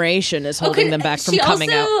generation is holding them back from coming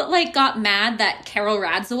out. She also like got mad that Carol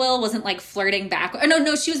Radziwill wasn't like flirting back. Or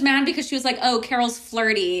no, she was mad because she was like, oh, Carol's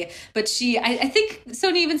flirty. But I think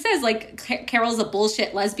Sonia even says like Carol's a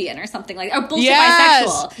bullshit lesbian or something like, or bullshit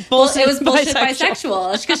bisexual. It was bullshit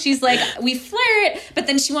bisexual. Because she's like, we flirt, but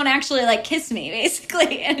then she won't actually like kiss me,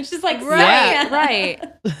 basically. And it's just like, right.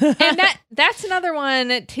 And that's another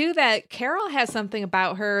one too, that Carol has something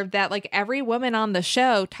about her that like every woman on the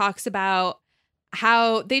show talks about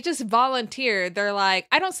how they just volunteer. They're like,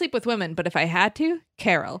 I don't sleep with women, but if I had to,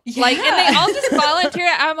 Carol. Yeah. Like, and they all just volunteer.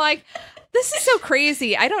 I'm like, this is so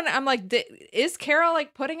crazy. I'm like, is Carol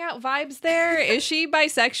like putting out vibes there? Is she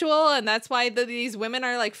bisexual? And that's why these women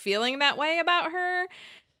are like feeling that way about her?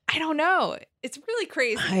 I don't know. It's really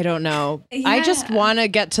crazy. I don't know. I just want to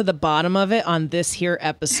get to the bottom of it on this here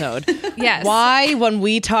episode. Yes. Why, when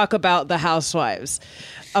we talk about the housewives,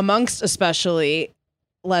 amongst especially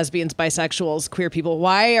lesbians, bisexuals, queer people,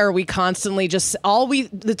 why are we constantly just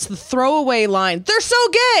it's the throwaway line, they're so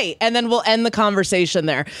gay, and then we'll end the conversation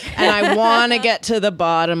there. And I want to get to the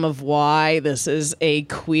bottom of why this is a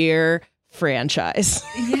queer franchise.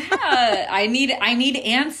 Yeah, I need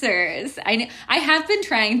answers. I have been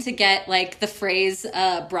trying to get like the phrase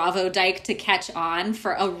Bravo Dyke to catch on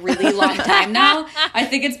for a really long time now. I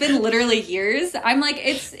think it's been literally years. I'm like,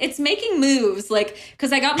 it's making moves, like,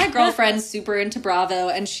 because I got my girlfriend super into Bravo,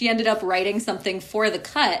 and she ended up writing something for The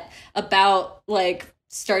Cut about like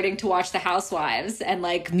starting to watch The Housewives and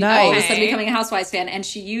like all of a sudden becoming a Housewives fan, and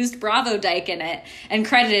she used Bravo Dyke in it and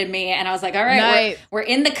credited me, and I was like, all right, we're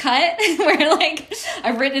in The Cut. We're like,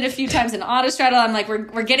 I've written it a few times in Autostraddle. I'm like,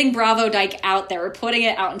 we're getting Bravo Dyke out there. We're putting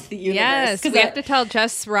it out into the universe. Yes, we have to tell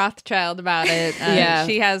Jess Rothschild about it.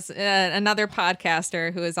 She has another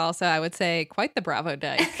podcaster who is also, I would say, quite the Bravo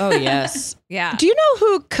Dyke. Oh yes. Yeah. Do you know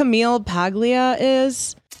who Camille Paglia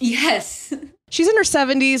is? Yes. She's in her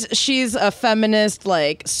 70s. She's a feminist,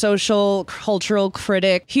 like social, cultural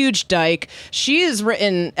critic, huge dyke. She has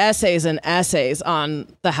written essays and essays on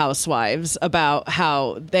the Housewives about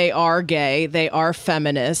how they are gay, they are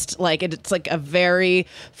feminist. Like it's like a very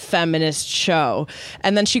feminist show.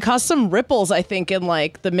 And then she caused some ripples, I think, in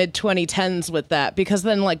like the mid 2010s with that, because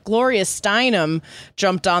then like Gloria Steinem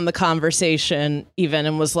jumped on the conversation even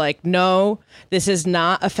and was like, no, this is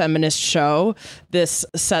not a feminist show. This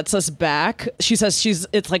sets us back. She says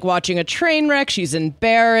it's like watching a train wreck. She's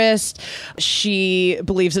embarrassed. She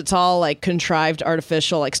believes it's all like contrived,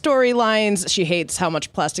 artificial, like storylines. She hates how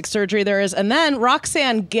much plastic surgery there is. And then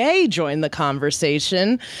Roxanne Gay joined the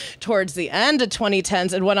conversation towards the end of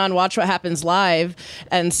 2010s and went on Watch What Happens Live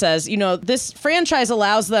and says, you know, this franchise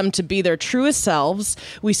allows them to be their truest selves.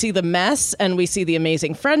 We see the mess and we see the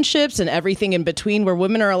amazing friendships and everything in between where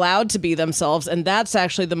women are allowed to be themselves. And that's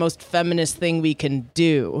actually the most feminist thing we can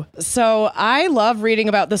do. So I love reading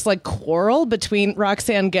about this like quarrel between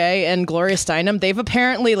Roxanne Gay and Gloria Steinem. They've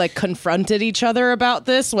apparently like confronted each other about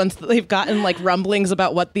this once they've gotten like rumblings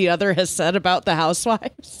about what the other has said about the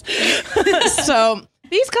Housewives. So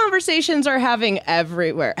these conversations are happening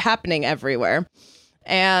everywhere.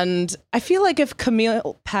 And I feel like if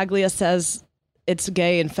Camille Paglia says it's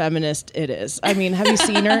gay and feminist, it is. I mean, have you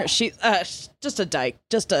seen her? She's just a dyke,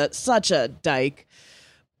 such a dyke.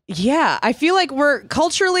 Yeah, I feel like we're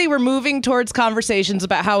moving towards conversations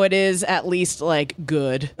about how it is at least like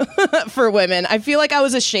good for women. I feel like I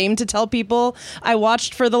was ashamed to tell people I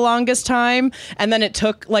watched for the longest time. And then it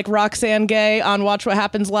took like Roxanne Gay on Watch What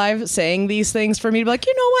Happens Live saying these things for me to be like,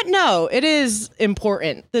 you know what? No, it is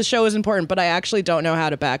important. This show is important, but I actually don't know how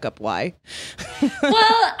to back up why.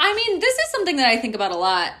 Well, I mean, this is something that I think about a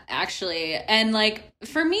lot, actually. And like,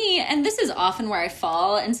 for me, and this is often where I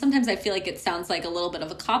fall, and sometimes I feel like it sounds like a little bit of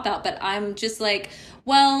a cop-out, but I'm just like,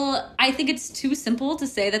 well, I think it's too simple to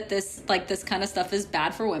say that this kind of stuff is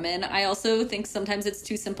bad for women. I also think sometimes it's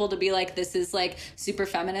too simple to be like, this is like super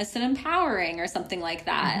feminist and empowering or something like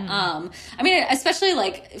that. Mm-hmm. I mean, especially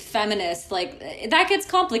like feminist, like that gets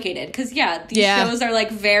complicated because these shows are like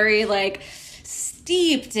very like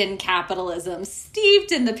steeped in capitalism,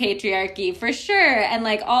 steeped in the patriarchy for sure, and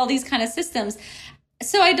like all these kind of systems.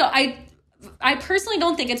 So I personally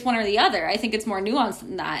don't think it's one or the other. I think it's more nuanced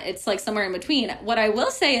than that. It's like somewhere in between. What I will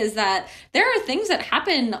say is that there are things that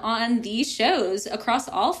happen on these shows across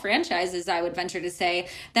all franchises, I would venture to say,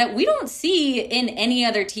 that we don't see in any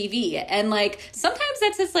other TV. And like sometimes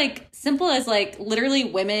that's as like simple as like literally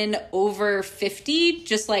women over 50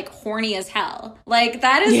 just like horny as hell. Like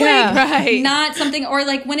that is not something, or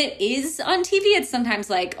like when it is on TV, it's sometimes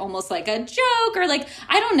like almost like a joke or like,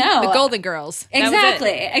 I don't know. The Golden Girls.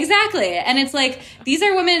 Exactly. And it's like, these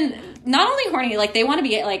are women not only horny, like they want to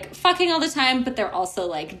be like fucking all the time, but they're also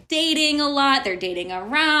like dating a lot. They're dating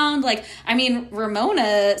around. Like, I mean,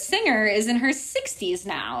 Ramona Singer is in her 60s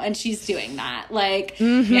now and she's doing that. Like,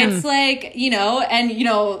 it's like, you know, and you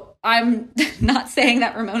know, I'm not saying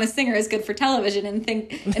that Ramona Singer is good for television and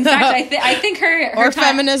think, in fact, I think her or time,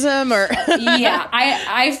 feminism or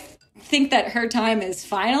I think that her time is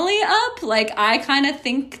finally up. Like, I kind of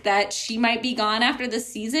think that she might be gone after this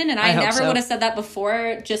season, and I never would have said that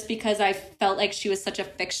before just because I felt like she was such a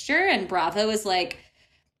fixture, and Bravo is like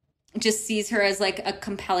just sees her as like a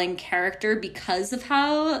compelling character because of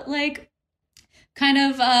how like kind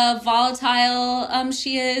of volatile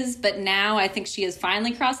she is, but now I think she has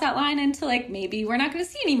finally crossed that line into like, maybe we're not going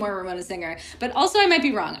to see any more Ramona Singer. But also I might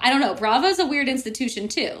be wrong. I don't know. Bravo's a weird institution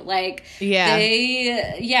too. Like, they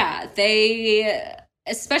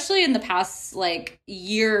especially in the past like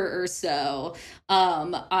year or so,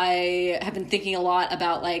 I have been thinking a lot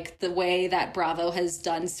about like the way that Bravo has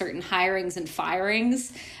done certain hirings and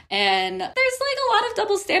firings. And there's like a lot of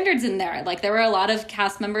double standards in there. Like there were a lot of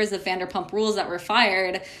cast members of Vanderpump Rules that were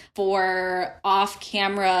fired for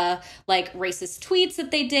off-camera like racist tweets that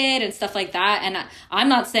they did and stuff like that. And I'm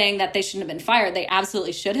not saying that they shouldn't have been fired. They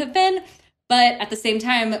absolutely should have been. But at the same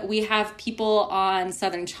time, we have people on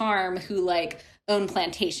Southern Charm who like own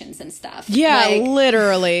plantations and stuff. Yeah, like,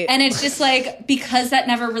 literally. And it's just like, because that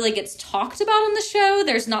never really gets talked about on the show,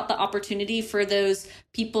 there's not the opportunity for those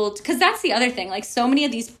people, because that's the other thing. Like so many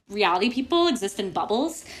of these reality people exist in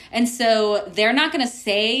bubbles. And so they're not going to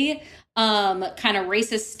say kind of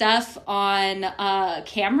racist stuff on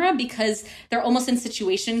camera because they're almost in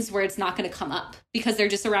situations where it's not going to come up because they're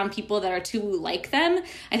just around people that are too like them.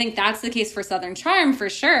 I think that's the case for Southern Charm for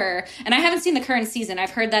sure. And I haven't seen the current season. I've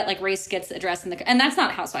heard that like race gets addressed and that's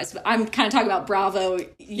not Housewives, but I'm kind of talking about Bravo.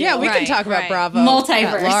 Yeah, we can talk about Bravo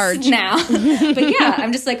multiverse now. But yeah,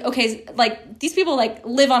 I'm just like, okay, like these people like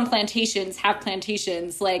live on plantations, have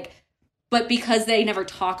plantations, like, but because they never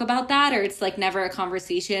talk about that or it's like never a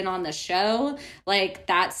conversation on the show, like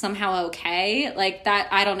that's somehow okay. Like that,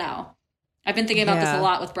 I don't know. I've been thinking about this a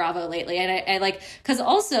lot with Bravo lately. And I like, because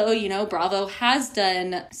also, you know, Bravo has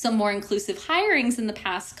done some more inclusive hirings in the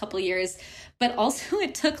past couple years, but also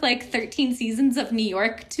it took like 13 seasons of New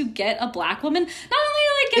York to get a Black woman. Not only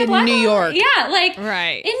to like get a Black woman. In New York. Yeah, like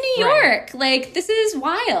in New York. Like this is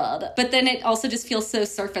wild. But then it also just feels so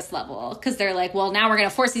surface level because they're like, well, now we're going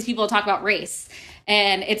to force these people to talk about race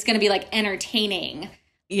and it's going to be like entertaining.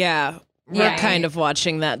 Yeah. We're kind of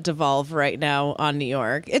watching that devolve right now on New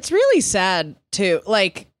York. It's really sad, too.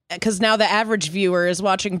 Like, because now the average viewer is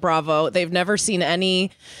watching Bravo. They've never seen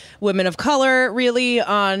any women of color, really,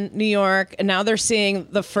 on New York. And now they're seeing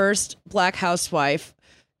the first Black housewife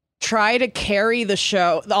try to carry the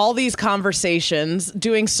show, all these conversations,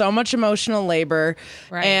 doing so much emotional labor,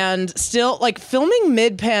 and still like filming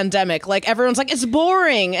mid-pandemic. Like everyone's like, it's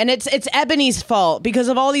boring and it's Ebony's fault because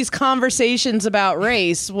of all these conversations about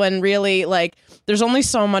race, when really like there's only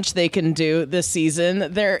so much they can do this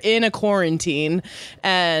season. They're in a quarantine,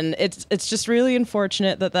 and it's just really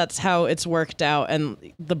unfortunate that that's how it's worked out, and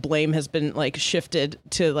the blame has been like shifted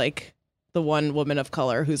to like the one woman of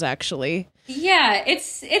color who's actually... Yeah,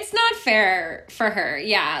 it's not fair for her.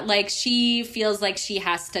 Yeah, like she feels like she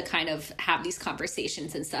has to kind of have these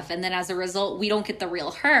conversations and stuff. And then as a result, we don't get the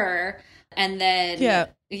real her. And then, then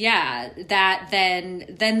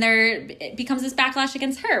it becomes this backlash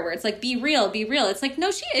against her where it's like, be real, be real. It's like,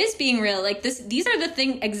 no, she is being real. Like these are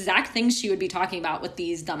the exact things she would be talking about with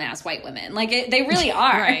these dumbass white women. Like they really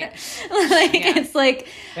are. It's like,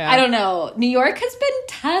 I don't know. New York has been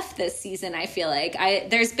tough this season. I feel like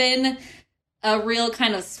there's been a real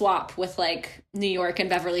kind of swap with like New York and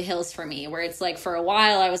Beverly Hills for me, where it's like for a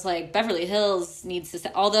while I was like, Beverly Hills needs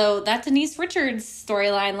to although that Denise Richards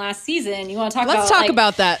storyline last season, you want to talk about? Let's talk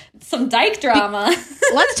about that. Some Dyke drama.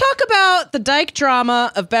 Let's talk about the Dyke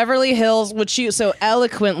drama of Beverly Hills, which you so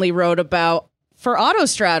eloquently wrote about for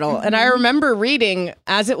Autostraddle. Mm-hmm. And I remember reading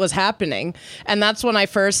as it was happening. And that's when I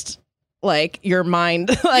first like your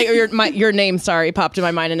mind, like your name, sorry, popped in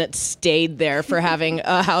my mind, and it stayed there for having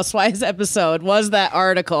a Housewives episode. Was that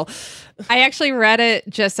article? I actually read it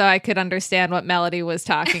just so I could understand what Melody was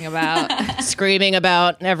talking about, screaming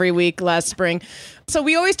about every week last spring. So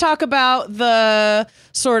we always talk about the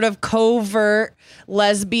sort of covert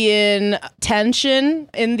lesbian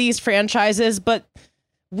tension in these franchises, but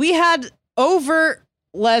we had overt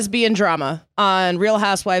lesbian drama on Real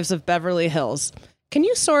Housewives of Beverly Hills. Can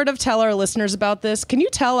you sort of tell our listeners about this? Can you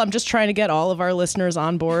tell I'm just trying to get all of our listeners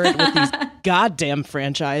on board with these goddamn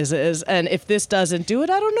franchises? And if this doesn't do it,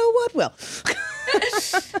 I don't know what will.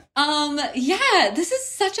 This is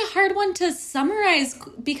such a hard one to summarize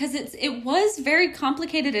because it was very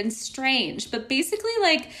complicated and strange. But basically,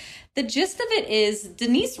 like, the gist of it is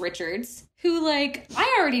Denise Richards, who, like,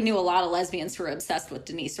 I already knew a lot of lesbians who were obsessed with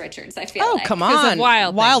Denise Richards, I feel like. Oh, come on.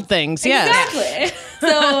 Wild things, yeah. Exactly.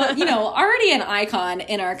 So, you know, already an icon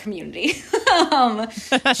in our community.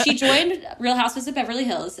 She joined Real Housewives of Beverly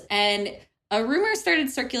Hills, and a rumor started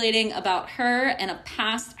circulating about her and a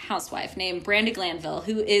past housewife named Brandi Glanville,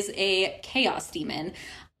 who is a chaos demon.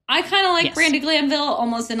 I kind of like Brandi Glanville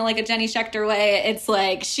almost in like a Jenny Schechter way. It's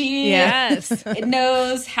like she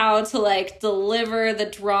knows how to like deliver the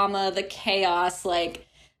drama, the chaos. Like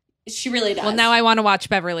She really does. Well, now I want to watch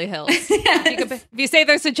Beverly Hills. If you say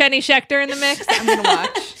there's a Jenny Schechter in the mix, I'm going to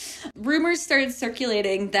watch. Rumors started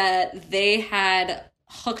circulating that they had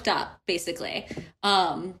hooked up, basically,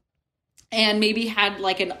 and maybe had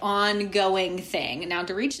like an ongoing thing. Now,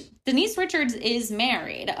 Denise Richards is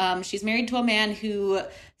married. She's married to a man who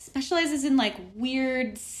specializes in like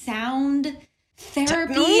weird sound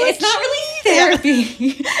therapy. It's not really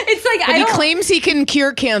therapy. It's like he claims he can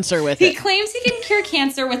cure cancer with it. He claims he can cure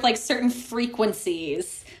cancer with like certain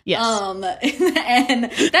frequencies. Yes.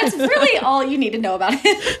 And that's really all you need to know about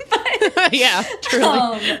him. But, yeah,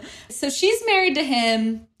 truly. So she's married to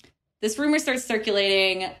him. This rumor starts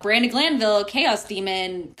circulating. Brandi Glanville, Chaos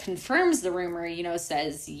Demon, confirms the rumor,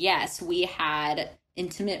 says, yes, we had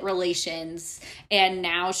intimate relations, and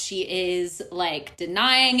now she is like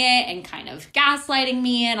denying it and kind of gaslighting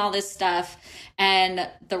me and all this stuff. And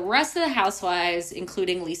the rest of the housewives,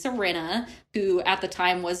 including Lisa Rinna, who at the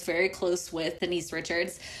time was very close with Denise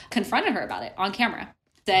Richards, confronted her about it on camera.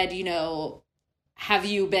 Said, have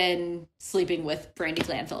you been sleeping with Brandi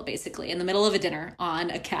Glanville, basically, in the middle of a dinner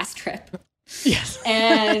on a cast trip? Yes.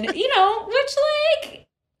 And, which like,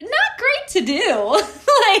 not great to do.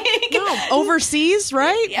 No, overseas,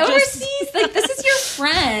 right? Overseas, like, this is your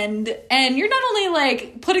friend, and you're not only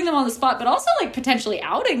like putting them on the spot, but also like potentially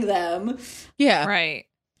outing them. Yeah, right.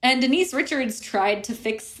 And Denise Richards tried to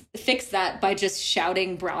fix that by just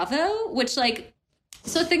shouting "Bravo," which like.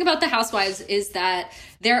 So the thing about the Housewives is that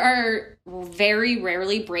there are very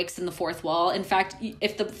rarely breaks in the fourth wall. In fact,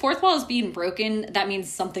 if the fourth wall is being broken, that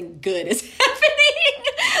means something good is happening.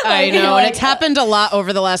 I know, and it's happened a lot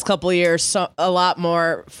over the last couple of years. So a lot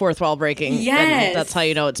more fourth wall breaking. Yes, that's how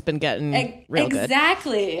you know it's been getting real good.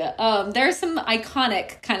 Exactly. There are some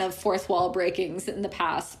iconic kind of fourth wall breakings in the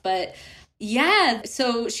past, but. Yeah,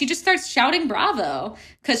 so she just starts shouting "Bravo"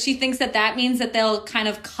 because she thinks that means that they'll kind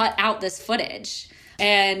of cut out this footage.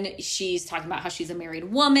 And she's talking about how she's a married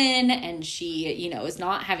woman and she, is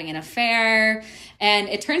not having an affair. And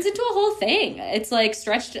it turns into a whole thing. It's like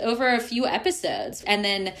stretched over a few episodes. And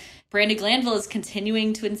then Brandi Glanville is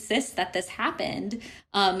continuing to insist that this happened.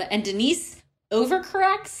 And Denise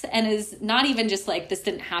overcorrects and is not even just like, this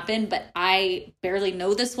didn't happen, but I barely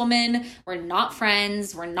know this woman. We're not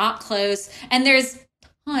friends. We're not close. And there's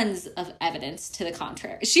tons of evidence to the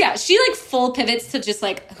contrary. She like full pivots to just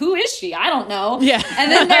like, who is she? I don't know. Yeah.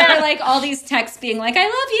 And then there are like all these texts being like, I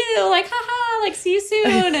love you, like, haha, like, see you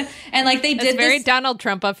soon. And like they did very this. Donald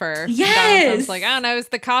Trump of her. Yes. Donald Trump's like, I don't know, it's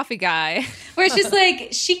the coffee guy. Where it's just like,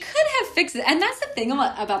 she could have fixed it. And that's the thing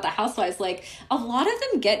about the Housewives. Like, a lot of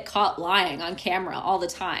them get caught lying on camera all the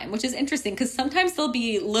time, which is interesting because sometimes there'll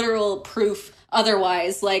be literal proof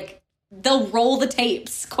otherwise, like, they'll roll the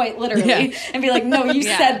tapes quite literally and be like, no, you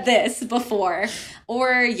said this before.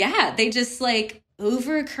 Or they just like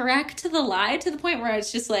overcorrect to the lie to the point where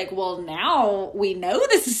it's just like, well, now we know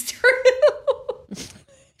this is true.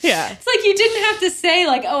 Yeah. It's like you didn't have to say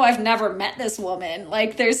like, oh, I've never met this woman.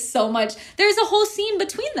 Like there's a whole scene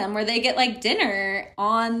between them where they get like dinner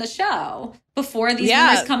on the show before these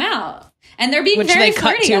rumors come out. And they're being very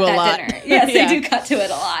flirty at that dinner. Yes, they do cut to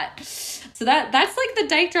it a lot. So that's like the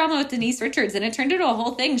Dyke drama with Denise Richards, and it turned into a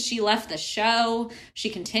whole thing. She left the show. She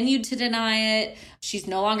continued to deny it. She's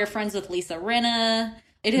no longer friends with Lisa Rinna.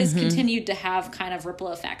 It has continued to have kind of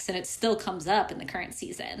ripple effects, and it still comes up in the current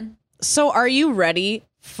season. So are you ready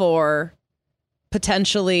for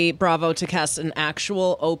potentially Bravo to cast an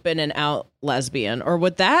actual open and out lesbian? Or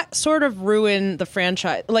would that sort of ruin the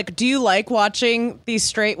franchise? Like, do you like watching these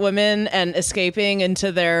straight women and escaping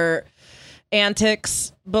into their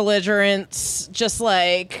antics, belligerence, just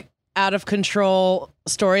like out of control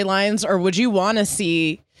storylines? Or would you want to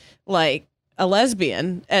see like a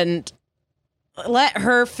lesbian and let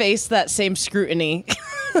her face that same scrutiny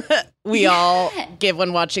we all give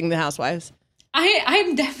when watching The Housewives?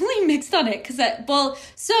 I'm definitely mixed on it because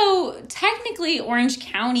so technically Orange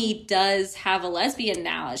County does have a lesbian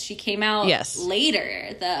now. She came out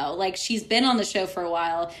later though. Like she's been on the show for a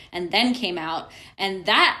while and then came out. And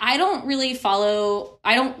that I don't really follow.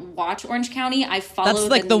 I don't watch Orange County. I follow. That's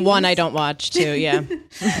like the news. one I don't watch too. Yeah.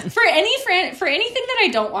 for anything that I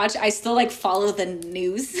don't watch, I still like follow the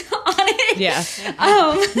news on it. Yeah.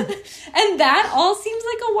 And that all seems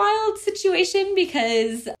like a wild situation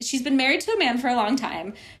because she's been married to a man for a long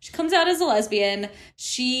time. She comes out as a lesbian.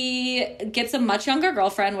 She gets a much younger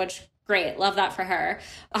girlfriend, which great. Love that for her.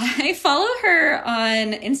 I follow her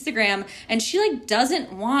on Instagram and she like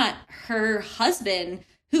doesn't want her husband,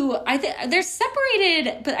 who I think they're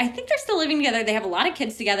separated, but I think they're still living together. They have a lot of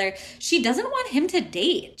kids together. She doesn't want him to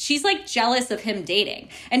date. She's like jealous of him dating.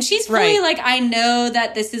 And she's really like, I know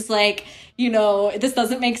that this is like, this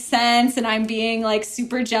doesn't make sense and I'm being like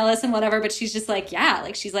super jealous and whatever. But she's just like, yeah,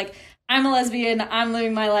 like she's like, I'm a lesbian, I'm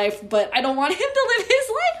living my life, but I don't want him to live his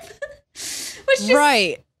life. Which just,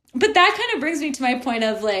 right. But that kind of brings me to my point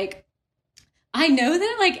of like, I know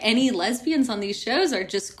that like any lesbians on these shows are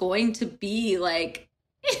just going to be like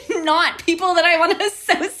not people that I want to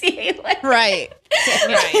associate with. Right.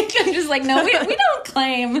 Like, I'm just like, no, we don't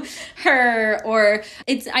claim her, or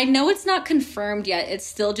I know it's not confirmed yet. It's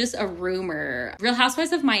still just a rumor. Real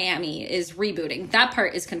Housewives of Miami is rebooting. That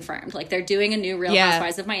part is confirmed. Like they're doing a new Real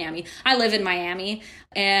Housewives of Miami. I live in Miami,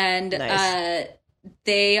 and nice.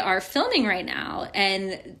 They are filming right now,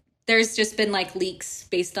 and there's just been like leaks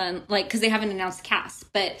based on like, because they haven't announced the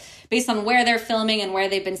cast, but based on where they're filming and where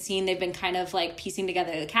they've been seen, they've been kind of like piecing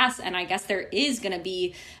together the cast. And I guess there is going to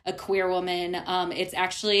be a queer woman. It's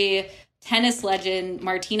actually tennis legend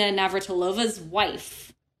Martina Navratilova's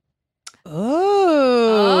wife.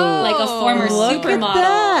 Oh, like a former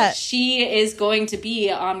supermodel. She is going to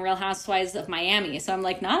be on Real Housewives of Miami. So I'm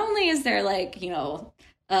like, not only is there like,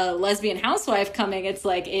 a lesbian housewife coming, it's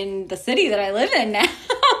like in the city that I live in now.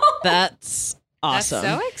 That's awesome.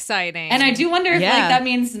 That's so exciting. And I do wonder if like that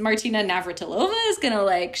means Martina Navratilova is gonna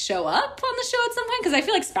like show up on the show at some point, because I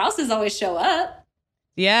feel like spouses always show up.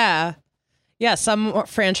 Yeah, some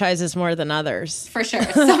franchises more than others, for sure.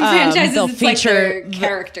 Some franchises they'll feature like their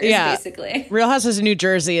characters, basically. Real Houses of New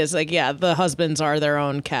Jersey is like, the husbands are their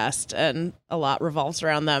own cast, and a lot revolves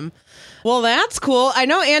around them. Well, that's cool. I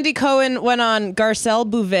know Andy Cohen went on Garcelle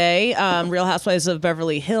Bouvet, Real Housewives of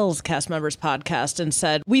Beverly Hills cast members podcast, and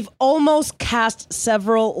said, we've almost cast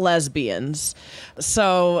several lesbians.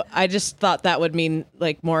 So I just thought that would mean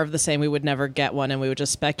like more of the same. We would never get one, and we would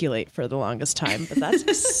just speculate for the longest time. But that's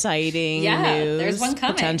exciting news. There's one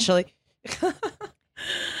coming. Potentially.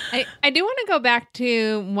 I do want to go back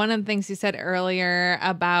to one of the things you said earlier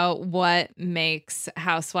about what makes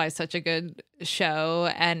Housewives such a good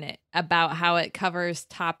show, and about how it covers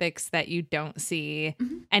topics that you don't see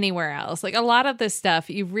anywhere else. Like a lot of this stuff,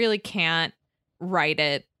 you really can't write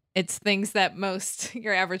it. It's things that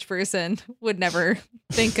your average person would never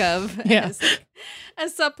think of as a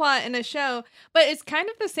subplot in a show. But it's kind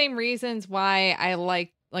of the same reasons why I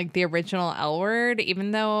like the original L Word,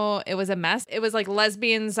 even though it was a mess. It was like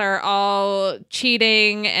lesbians are all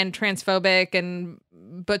cheating and transphobic and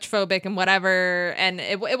butchphobic and whatever. And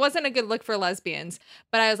it wasn't a good look for lesbians.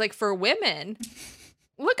 But I was like, for women,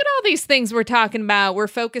 look at all these things we're talking about. We're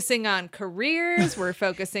focusing on careers. We're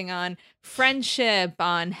focusing on friendship,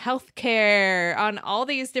 on healthcare, on all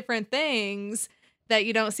these different things that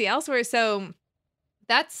you don't see elsewhere. So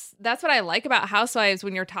that's what I like about Housewives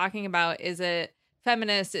when you're talking about, is it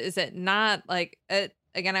feminist? Is it not? Like,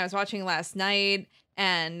 again, I was watching last night,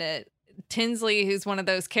 and Tinsley, who's one of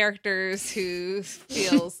those characters who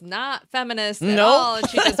feels not feminist at all, and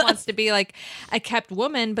she just wants to be like a kept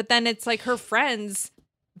woman, but then it's like her friends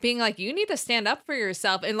being like, you need to stand up for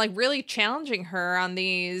yourself, and like really challenging her on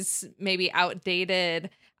these maybe outdated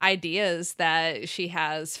ideas that she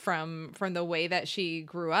has from the way that she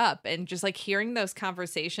grew up, and just like hearing those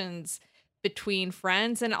conversations between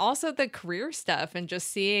friends, and also the career stuff, and just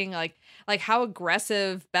seeing like how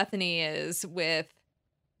aggressive Bethany is with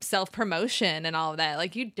self-promotion and all of that.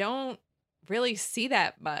 Like you don't really see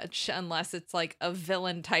that much unless it's like a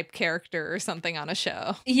villain type character or something on a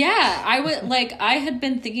show. Yeah, I had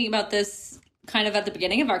been thinking about this kind of at the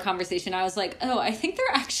beginning of our conversation. I was like, oh, I think there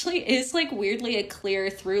actually is like weirdly a clear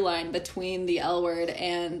through line between the L Word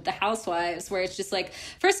and the Housewives, where it's just like,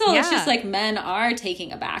 first of all, it's just like men are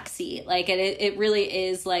taking a backseat. Like it really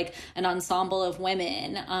is like an ensemble of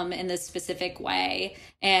women in this specific way.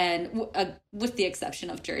 And with the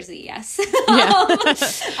exception of Jersey, yes.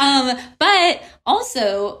 But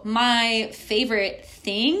also my favorite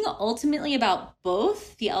thing ultimately about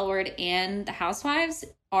both the L Word and the Housewives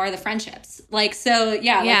are the friendships. Like, so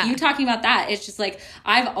like you talking about that, it's just like,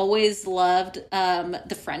 I've always loved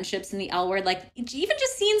the friendships in the L Word. Like even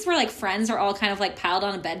just scenes where like friends are all kind of like piled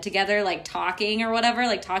on a bed together, like talking or whatever,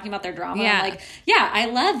 like talking about their drama. I'm like, I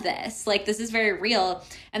love this. Like, this is very real.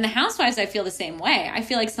 And the Housewives, I feel the same way. I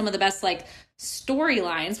feel like some of the best like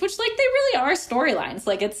storylines, which like they really are storylines.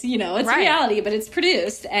 Like it's, it's reality, but it's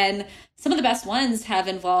produced. And some of the best ones have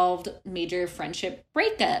involved major friendship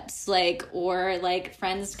breakups, or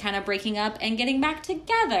friends kind of breaking up and getting back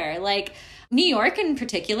together. Like New York in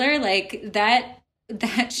particular, like that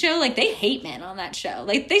show, like they hate men on that show.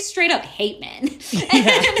 Like they straight up hate men. And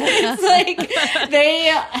it's like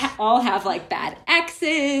they all have like bad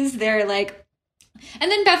exes. They're like And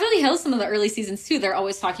then Beverly Hills, some of the early seasons too, they're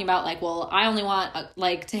always talking about like, well, I only want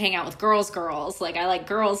like to hang out with girls. Like I like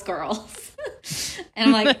girls. And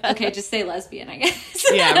I'm like, okay, just say lesbian, I guess.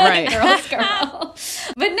 Yeah, right. Girl.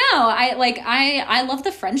 But no, I love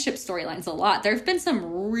the friendship storylines a lot. There've been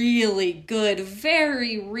some really good,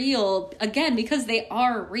 very real, again, because they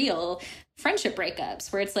are real, friendship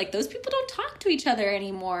breakups where it's like those people don't talk to each other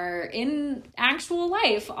anymore in actual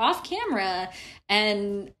life, off camera.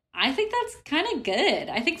 And I think that's kind of good.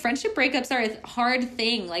 I think friendship breakups are a hard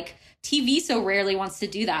thing. Like TV so rarely wants to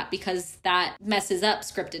do that because that messes up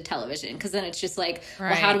scripted television. Because then it's just like,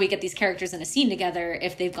 well, how do we get these characters in a scene together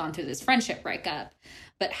if they've gone through this friendship breakup?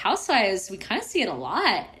 But Housewives, we kind of see it a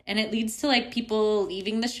lot. And it leads to like people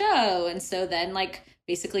leaving the show. And so then like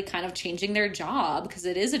basically kind of changing their job, because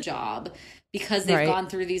it is a job, because they've gone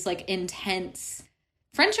through these like intense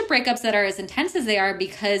friendship breakups that are as intense as they are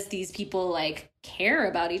because these people like care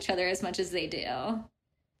about each other as much as they do.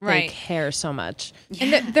 They care so much. Yeah.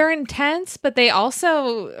 And they're intense, but they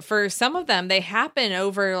also, for some of them, they happen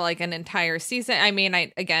over like an entire season. I mean,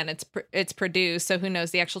 again, it's produced, so who knows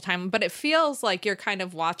the actual time, but it feels like you're kind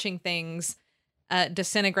of watching things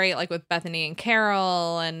disintegrate, like with Bethany and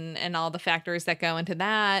Carol and all the factors that go into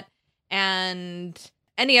that. And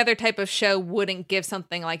any other type of show wouldn't give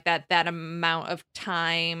something like that amount of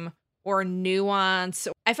time or nuance.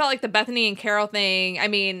 I felt like the Bethany and Carol thing, I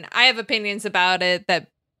mean, I have opinions about it that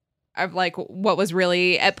of like what was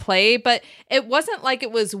really at play, but it wasn't like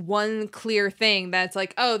it was one clear thing that's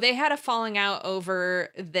like, oh, they had a falling out over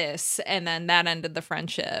this and then that ended the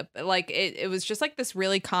friendship. Like it was just like this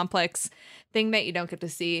really complex thing that you don't get to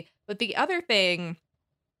see. But the other thing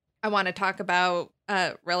I want to talk about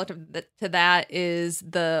relative to that is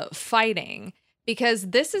the fighting,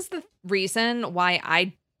 because this is the reason why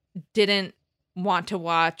I didn't want to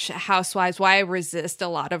watch Housewives, why I resist a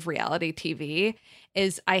lot of reality TV,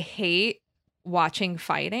 is I hate watching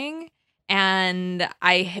fighting. And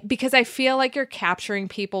because I feel like you're capturing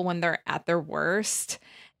people when they're at their worst.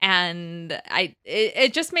 And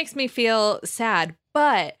it just makes me feel sad.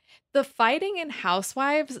 But the fighting in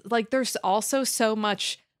Housewives, like there's also so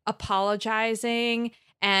much apologizing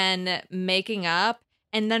and making up,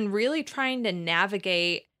 and then really trying to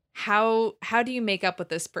navigate how do you make up with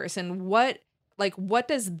this person? What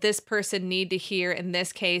does this person need to hear in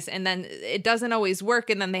this case? And then it doesn't always work,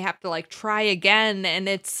 and then they have to like try again, and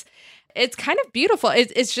it's kind of beautiful.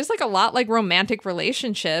 It's just like a lot like romantic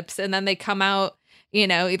relationships, and then they come out, you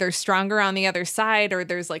know, either stronger on the other side, or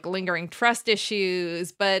there's like lingering trust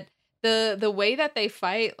issues. But the way that they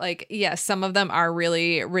fight, like, yes, some of them are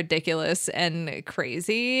really ridiculous and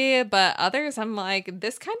crazy, but others I'm like,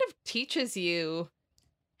 this kind of teaches you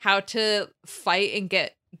how to fight and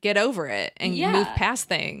get over it and move past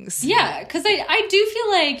things. Yeah, because I do feel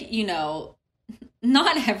like, you know,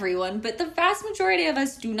 not everyone, but the vast majority of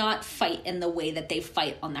us do not fight in the way that they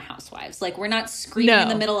fight on The Housewives. Like, we're not screaming in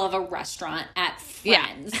the middle of a restaurant at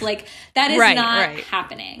friends. Yeah. Like, that is not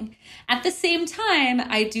happening. At the same time,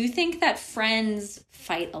 I do think that friends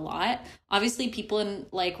fight a lot. Obviously, people in,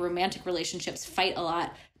 like, romantic relationships fight a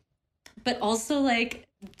lot. But also, like,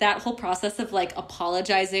 that whole process of like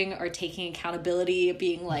apologizing or taking accountability,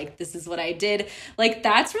 being like, this is what I did, like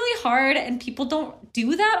that's really hard, and people don't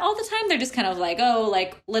do that all the time. They're just kind of like, oh,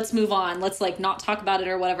 like let's move on, let's like not talk about it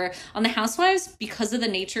or whatever. On The Housewives, because of the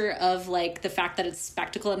nature of like the fact that it's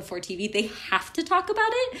spectacle and for TV, they have to talk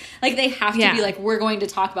about it. Like they have to be like, we're going to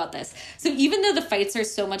talk about this. So even though the fights are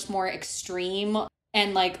so much more extreme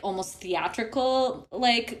and like almost theatrical,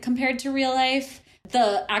 like compared to real life,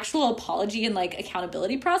 the actual apology and like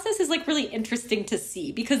accountability process is like really interesting to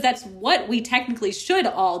see, because that's what we technically should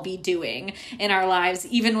all be doing in our lives,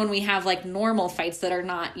 even when we have like normal fights that are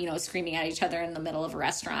not, you know, screaming at each other in the middle of a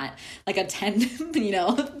restaurant, like a 10 you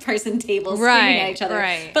know, person table screaming at each other.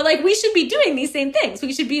 But like we should be doing these same things.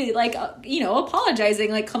 We should be like, you know,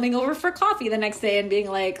 apologizing, like coming over for coffee the next day and being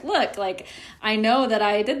like, look, like I know that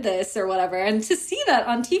I did this or whatever. And to see that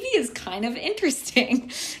on TV is kind of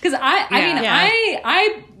interesting, because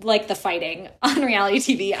I like the fighting on reality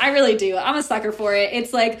TV. I really do. I'm a sucker for it.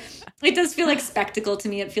 It's like, it does feel like spectacle to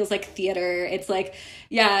me. It feels like theater. It's like,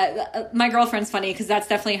 my girlfriend's funny because that's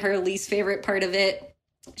definitely her least favorite part of it.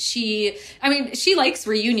 She likes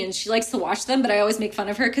reunions. She likes to watch them, but I always make fun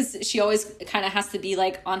of her because she always kind of has to be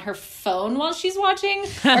like on her phone while she's watching,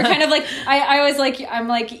 or kind of like, I always like, I'm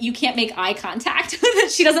like, you can't make eye contact with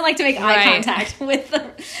it. She doesn't like to make eye contact with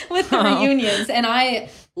the reunions. And I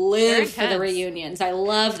live for the reunions. I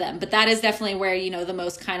love them. But that is definitely where, you know, the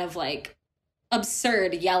most kind of like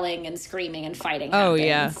absurd yelling and screaming and fighting happens. Oh,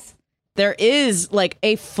 yeah. There is like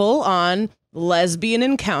a full on lesbian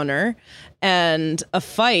encounter and a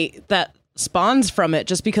fight that spawns from it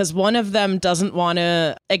just because one of them doesn't want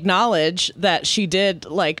to acknowledge that she did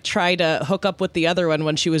like try to hook up with the other one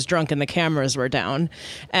when she was drunk and the cameras were down.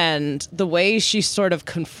 And the way she sort of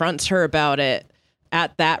confronts her about it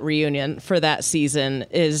at that reunion for that season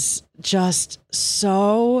is just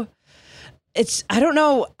so... I don't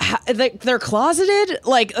know, they're closeted.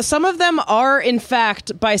 Like, some of them are, in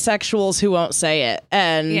fact, bisexuals who won't say it.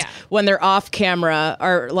 And when they're off camera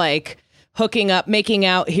are, like, hooking up, making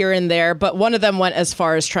out here and there. But one of them went as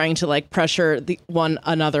far as trying to, like, pressure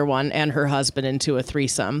another one and her husband into a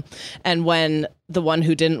threesome. And when the one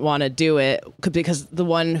who didn't want to do it, because the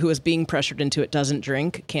one who was being pressured into it doesn't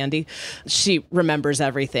drink, Candy, she remembers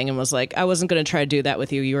everything and was like, I wasn't going to try to do that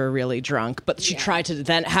with you. You were really drunk. But she tried to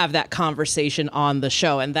then have that conversation on the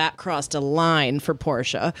show. And that crossed a line for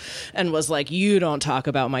Portia and was like, you don't talk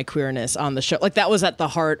about my queerness on the show. Like, that was at the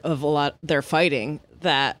heart of a lot their fighting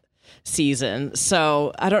that season.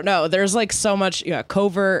 So I don't know. There's like so much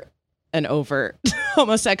covert and overt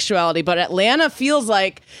homosexuality, but Atlanta feels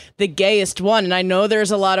like the gayest one. And I know there's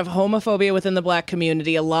a lot of homophobia within the Black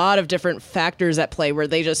community, a lot of different factors at play where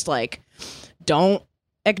they just like don't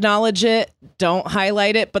acknowledge it, don't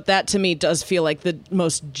highlight it. But that to me does feel like the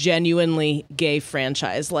most genuinely gay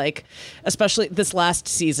franchise. Like, especially this last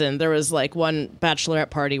season, there was like one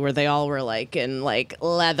bachelorette party where they all were like in like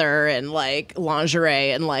leather and like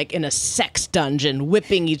lingerie and like in a sex dungeon,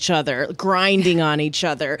 whipping each other, grinding on each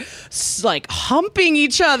other, like humping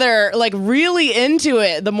each other, like really into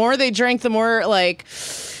it. The more they drank, the more like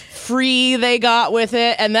free they got with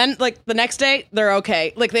it. And then like the next day they're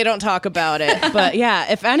okay, like they don't talk about it. But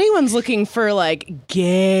yeah, if anyone's looking for like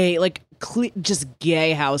gay, like just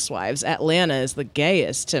gay housewives, Atlanta is the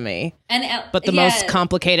gayest to me, but the most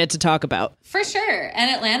complicated to talk about for sure.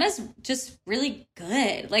 And Atlanta's just really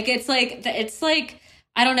good. Like it's like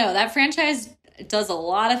I don't know, that franchise does a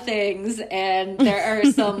lot of things, and there are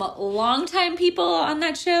some longtime people on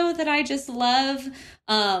that show that I just love.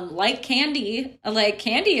 Like Candy. Like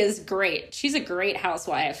Candy is great. She's a great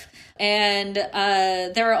housewife. And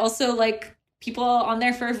there are also like people on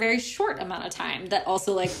there for a very short amount of time that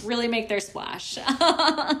also like really make their splash.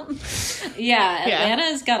 Atlanta's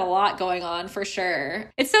got a lot going on for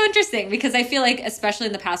sure. It's so interesting because I feel like, especially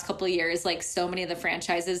in the past couple of years, like so many of the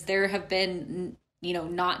franchises, there have been, you know,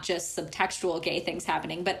 not just subtextual gay things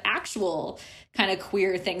happening, but actual kind of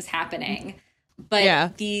queer things happening.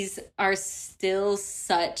 But these are still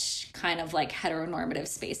such kind of like heteronormative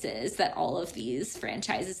spaces that all of these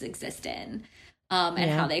franchises exist in, and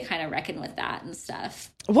how they kind of reckon with that and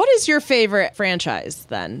stuff. What is your favorite franchise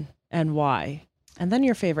then, and why? And then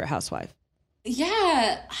your favorite housewife.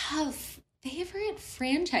 Yeah, favorite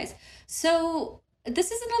franchise. So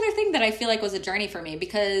this is another thing that I feel like was a journey for me,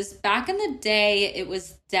 because back in the day, it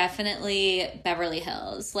was definitely Beverly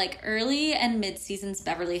Hills. Like early and mid-seasons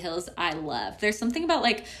Beverly Hills, I loved. There's something about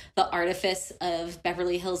like the artifice of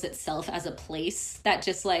Beverly Hills itself as a place that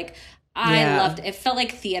just like, I loved. It felt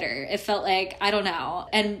like theater. It felt like, I don't know.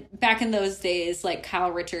 And back in those days, like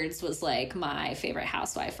Kyle Richards was like my favorite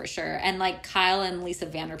housewife for sure. And like Kyle and Lisa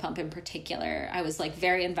Vanderpump in particular, I was like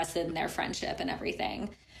very invested in their friendship and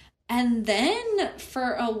everything. And then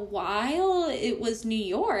for a while, it was New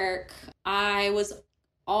York. I was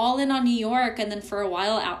all in on New York. And then for a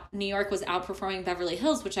while, New York was outperforming Beverly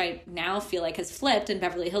Hills, which I now feel like has flipped, and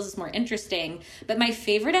Beverly Hills is more interesting. But my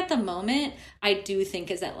favorite at the moment, I do think,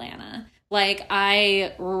 is Atlanta. Like,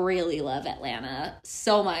 I really love Atlanta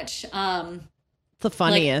so much. The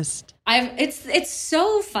funniest. It's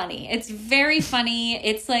so funny. It's very funny.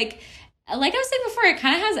 It's like I was saying before, it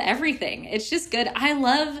kind of has everything. It's just good. I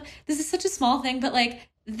love, this is such a small thing, but like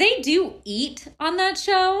they do eat on that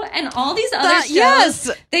show, and all these other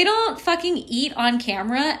shows, they don't fucking eat on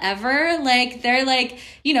camera ever. Like they're like,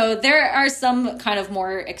 you know, there are some kind of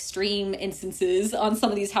more extreme instances on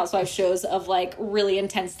some of these housewife shows of like really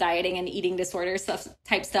intense dieting and eating disorder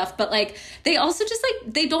type stuff. But like, they also just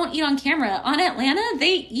like, they don't eat on camera. On Atlanta,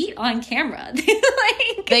 they eat on camera.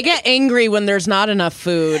 They get angry when there's not enough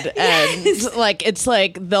food. And like, it's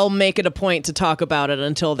like, they'll make it a point to talk about it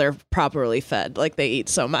until they're properly fed. Like they eat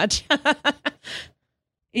so much.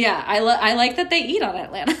 Yeah, I like that they eat on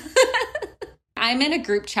Atlanta. I'm in a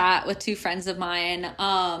group chat with two friends of mine,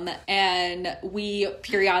 and we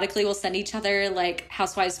periodically will send each other like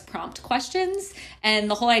Housewives prompt questions. And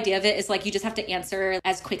the whole idea of it is like, you just have to answer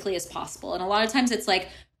as quickly as possible. And a lot of times it's like,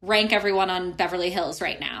 rank everyone on Beverly Hills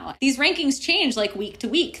right now. These rankings change like week to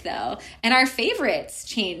week though. And our favorites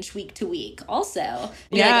change week to week also.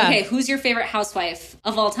 Like, okay, who's your favorite housewife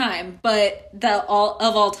of all time? But the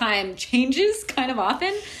all time changes kind of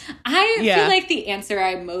often. I feel like the answer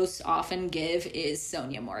I most often give is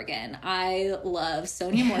Sonja Morgan. I love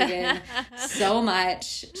Sonja Morgan so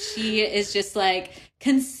much. She is just like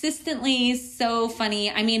consistently so funny.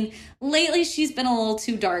 I mean, lately she's been a little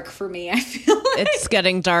too dark for me. I feel like it's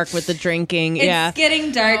getting dark with the drinking. It's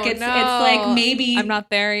getting dark. Oh, it's like maybe I'm not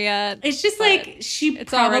there yet. It's just like she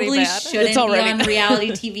probably shouldn't be on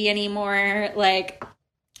reality TV anymore. Like,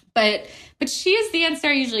 but she is the answer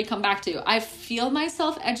I usually come back to. I feel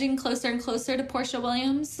myself edging closer and closer to Portia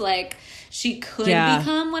Williams. Like, she could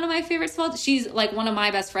become one of my favorites. She's like one of my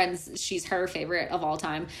best friends. She's her favorite of all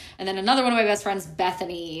time. And then another one of my best friends,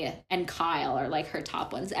 Bethany and Kyle, are like her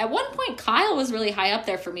top ones. At one point, Kyle was really high up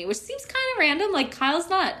there for me, which seems kind of random. Like, Kyle's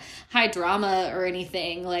not high drama or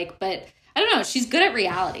anything. Like, but I don't know. She's good at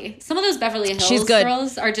reality. Some of those Beverly Hills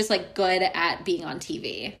girls are just like good at being on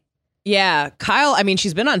TV. Yeah, Kyle, I mean,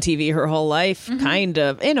 she's been on TV her whole life, kind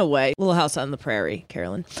of, in a way. Little House on the Prairie,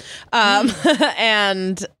 Carolyn.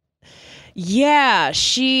 And yeah,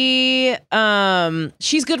 she's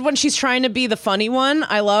good when she's trying to be the funny one.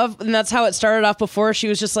 I love, and that's how it started off before. She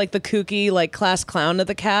was just like the kooky, like class clown of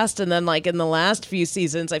the cast. And then like in the last few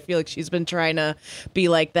seasons, I feel like she's been trying to be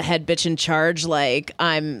like the head bitch in charge. Like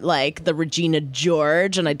I'm like the Regina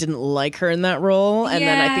George, and I didn't like her in that role. And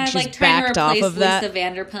then I think she's like backed off of that. Lisa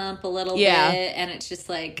Vanderpump a little bit, and it's just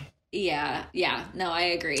like, yeah, no, I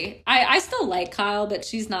agree. I still like Kyle, but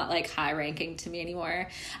she's not like high ranking to me anymore.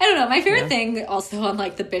 I don't know. My favorite thing also on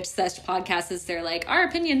like the Bitch Sesh podcast is they're like, our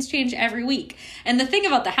opinions change every week. And the thing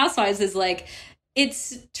about the Housewives is like,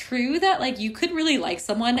 it's true that like you could really like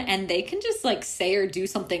someone and they can just like say or do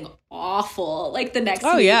something awful like the next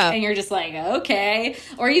week, and you're just like, okay.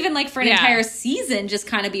 Or even like for an entire season just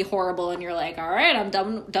kind of be horrible, and you're like, all right, I'm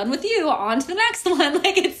done with you, on to the next one.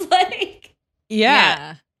 Like, it's like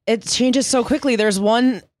it changes so quickly. There's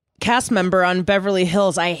one cast member on Beverly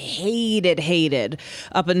Hills I hated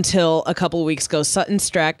up until a couple weeks ago, Sutton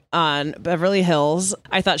Streck on Beverly Hills.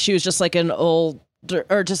 I thought she was just like an old,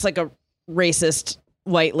 or just like a racist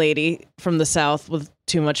white lady from the South with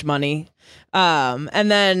too much money.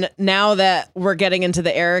 And then now that we're getting into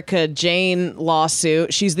the Erica Jane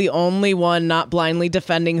lawsuit, she's the only one not blindly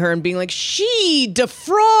defending her and being like, she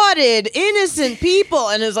defrauded innocent people,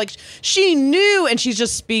 and is like, she knew, and she's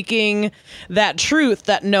just speaking that truth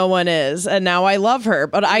that no one is. And now I love her.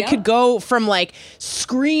 But I could go from like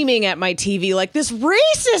screaming at my TV like, this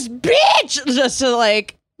racist bitch, just to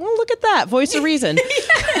like, well, look at that. Voice of reason. Yes,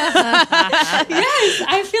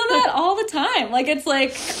 I feel that all the time. Like, it's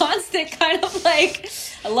like constant kind of like,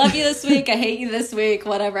 I love you this week, I hate you this week,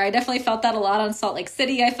 whatever. I definitely felt that a lot on Salt Lake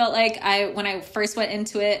City. I felt like when I first went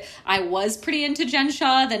into it, I was pretty into Jen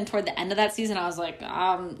Shah. Then toward the end of that season, I was like,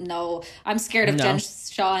 no, I'm scared of Jen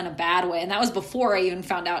Shah in a bad way. And that was before I even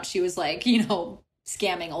found out she was like, you know,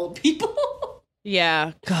 scamming old people.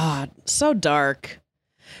 Yeah. God, so dark.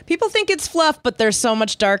 People think it's fluff, but there's so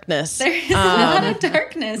much darkness. There's a lot of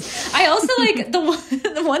darkness. I also like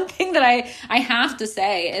the one thing that I have to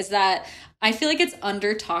say is that I feel like it's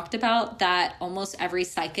under talked about that almost every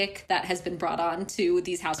psychic that has been brought on to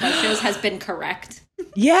these housewife shows has been correct.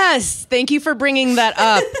 Yes. Thank you for bringing that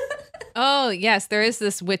up. Oh, yes. There is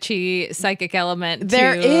this witchy psychic element.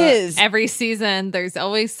 There is. Every season, there's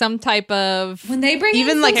always some type of... When they bring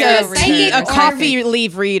even in like a coffee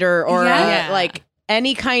leaf reader or like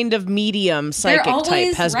any kind of medium psychic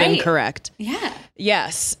type has been correct. Yeah.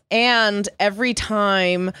 Yes. And every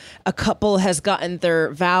time a couple has gotten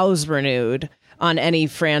their vows renewed on any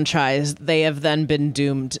franchise, they have then been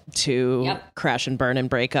doomed to crash and burn and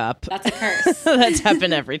break up. That's a curse. That's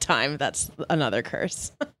happened every time. That's another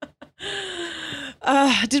curse.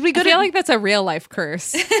 Did we go I feel like that's a real life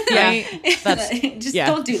curse. Right? Just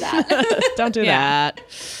don't do that. Don't do that.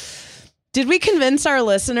 Did we convince our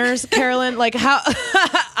listeners, Carolyn? Like, how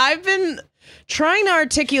I've been trying to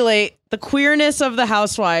articulate the queerness of the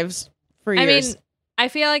Housewives for years. I mean, I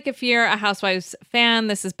feel like if you're a Housewives fan,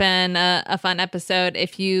 this has been a fun episode.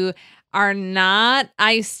 If you are not,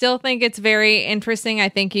 I still think it's very interesting. I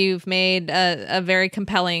think you've made a very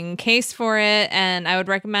compelling case for it, and I would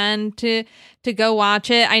recommend to go watch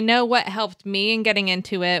it. I know what helped me in getting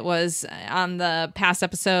into it was on the past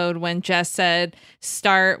episode when Jess said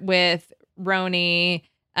start with Roni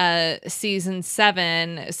season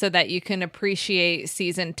 7 so that you can appreciate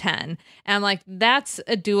season 10. And I'm like, that's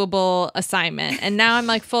a doable assignment. And now I'm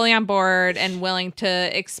like fully on board and willing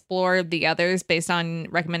to explore the others based on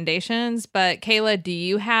recommendations. But Kayla, do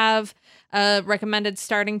you have a recommended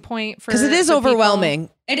starting point for? Because it is overwhelming.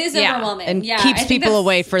 It is overwhelming. And keeps people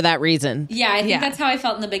away for that reason. Yeah, I think that's how I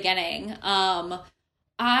felt in the beginning.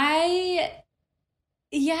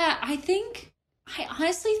 I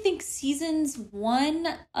honestly think seasons 1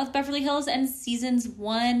 of Beverly Hills and seasons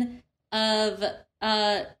 1 of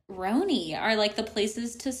Roni are like the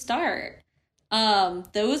places to start.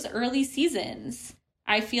 Those early seasons,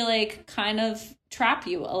 I feel like kind of trap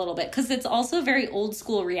you a little bit because it's also very old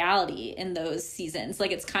school reality in those seasons.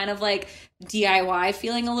 Like it's kind of like DIY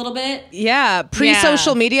feeling a little bit. Yeah,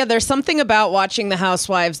 pre-social media. There's something about watching the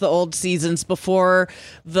Housewives, the old seasons before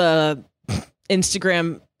the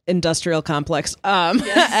Instagram industrial complex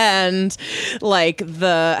and like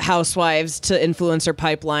the Housewives to influencer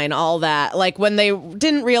pipeline, all that, like when they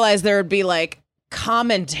didn't realize there would be like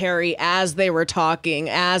commentary as they were talking,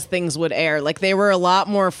 as things would air. Like they were a lot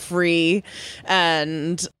more free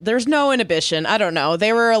and there's no inhibition. I don't know,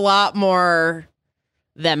 they were a lot more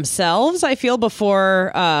themselves, I feel,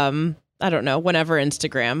 before I don't know, whenever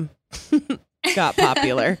Instagram got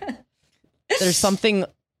popular. There's something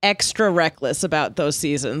extra reckless about those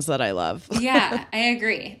seasons that I love. Yeah, I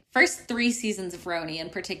agree. First 3 seasons of Roni in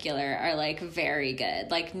particular are like very good.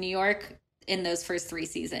 Like New York in those first 3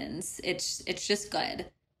 seasons, it's just good.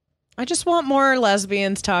 I just want more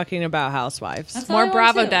lesbians talking about housewives. That's More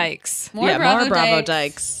Bravo Dykes. More Bravo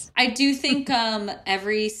Dykes. I do think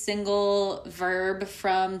every single verb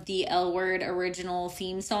from the L Word original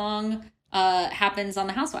theme song happens on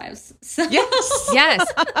the Housewives. So.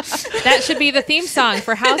 Yes. That should be the theme song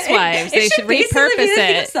for Housewives. They should repurpose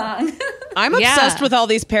it. Song. I'm obsessed with all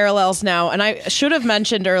these parallels now, and I should have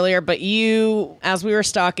mentioned earlier, but you, as we were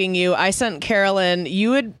stalking you, I sent Carolyn,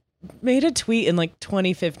 you had made a tweet in like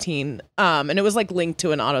 2015, and it was like linked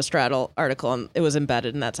to an Autostraddle article, and it was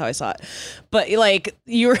embedded, and that's how I saw it. But like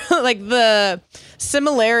you were like the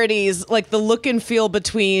similarities, like the look and feel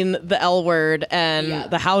between the L Word and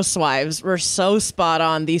the Housewives were so spot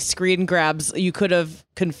on. These screen grabs, you could have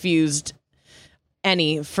confused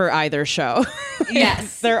any for either show.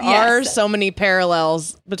 Yes. There are so many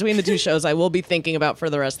parallels between the two shows I will be thinking about for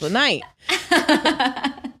the rest of the night.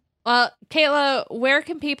 Well, Kayla, where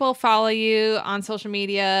can people follow you on social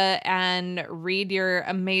media and read your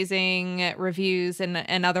amazing reviews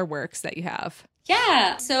and other works that you have?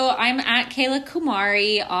 Yeah, so I'm at Kayla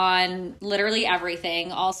Kumari on literally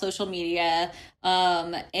everything, all social media.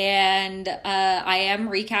 And I am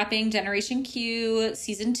recapping Generation Q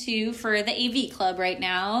season 2 for the AV Club right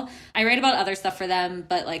now. I write about other stuff for them,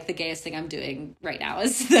 but like the gayest thing I'm doing right now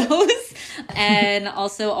is those. And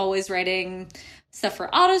also always writing stuff for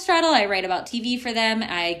Autostraddle. I write about TV for them.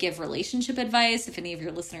 I give relationship advice. If any of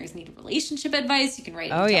your listeners need relationship advice, you can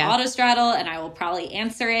write into Autostraddle and I will probably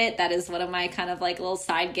answer it. That is one of my kind of like little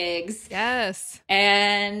side gigs. Yes.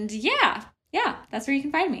 And yeah, that's where you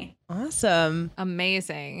can find me. Awesome.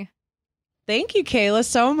 Amazing. Thank you, Kayla,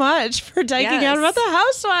 so much for diking out about the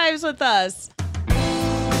Housewives with us.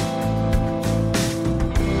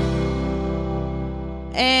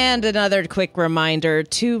 And another quick reminder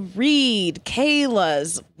to read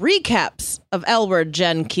Kayla's recaps of L Word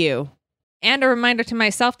Gen Q. And a reminder to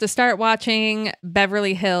myself to start watching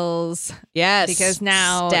Beverly Hills. Yes. Because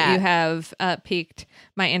now you have piqued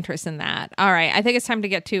my interest in that. All right. I think it's time to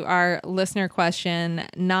get to our listener question,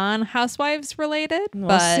 non-Housewives related.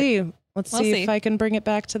 Let's see. Let's see if I can bring it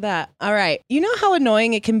back to that. All right. You know how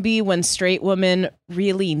annoying it can be when straight women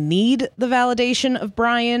really need the validation of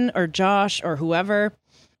Brian or Josh or whoever?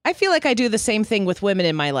 I feel like I do the same thing with women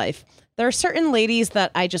in my life. There are certain ladies that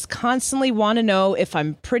I just constantly want to know if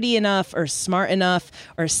I'm pretty enough or smart enough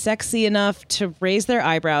or sexy enough to raise their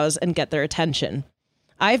eyebrows and get their attention.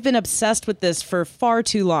 I've been obsessed with this for far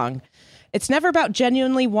too long. It's never about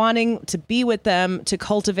genuinely wanting to be with them to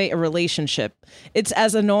cultivate a relationship. It's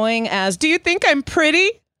as annoying as, do you think I'm pretty?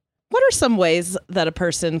 What are some ways that a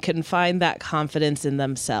person can find that confidence in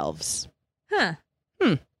themselves?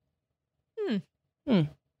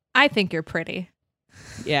 I think you're pretty.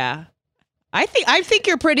 Yeah. I think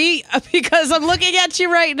you're pretty because I'm looking at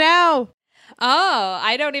you right now. Oh,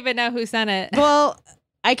 I don't even know who sent it. Well,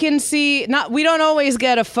 I can see we don't always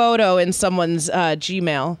get a photo in someone's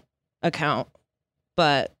Gmail account,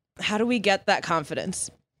 but how do we get that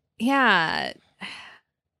confidence? Yeah.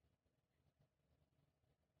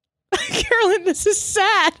 Carolyn, this is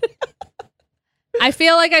sad. I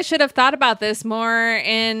feel like I should have thought about this more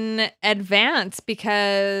in advance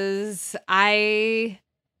because I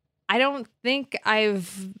I don't think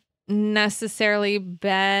I've necessarily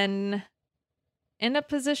been in a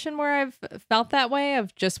position where I've felt that way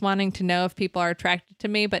of just wanting to know if people are attracted to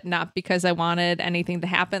me, but not because I wanted anything to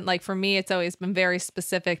happen. Like for me, it's always been very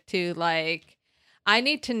specific to like, I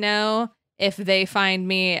need to know if they find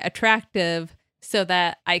me attractive so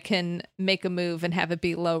that I can make a move and have it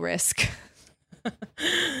be low risk.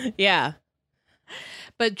 Yeah.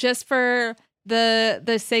 But just for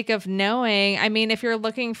the sake of knowing, I mean, if you're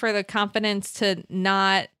looking for the confidence to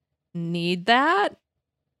not need that,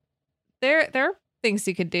 there are things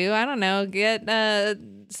you could do. I don't know, get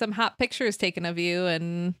some hot pictures taken of you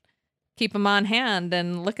and keep them on hand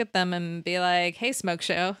and look at them and be like, hey, smoke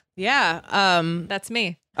show. Yeah. That's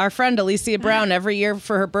me. Our friend Alicia Brown every year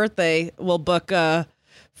for her birthday will book a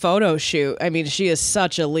photo shoot. I mean, she is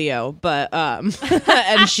such a Leo, but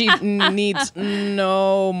and she needs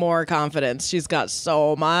no more confidence. She's got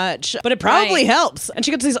so much, but it probably helps. And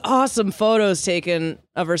she gets these awesome photos taken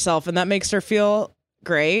of herself, and that makes her feel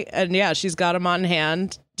great. And yeah, she's got them on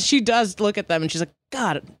hand. She does look at them and she's like,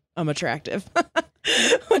 God, I'm attractive.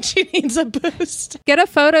 When she needs a boost. Get a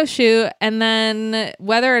photo shoot, and then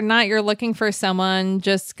whether or not you're looking for someone,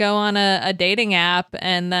 just go on a dating app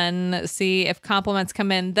and then see if compliments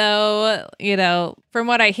come in. Though, you know, from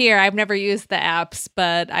what I hear, I've never used the apps,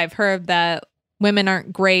 but I've heard that women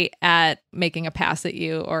aren't great at making a pass at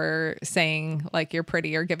you or saying like you're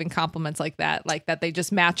pretty or giving compliments like that they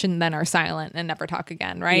just match and then are silent and never talk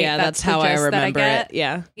again, right? Yeah, that's how I remember it.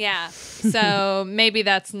 Yeah. Yeah. So maybe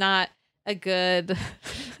that's not a good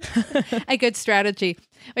strategy.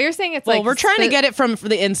 Well, you're saying it's like, we're trying to get it from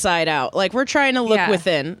the inside out. Like we're trying to look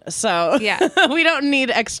within. So we don't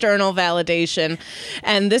need external validation.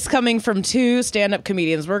 And this coming from two stand-up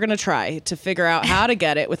comedians, we're going to try to figure out how to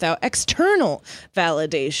get it without external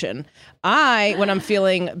validation. When I'm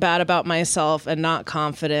feeling bad about myself and not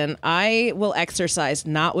confident, I will exercise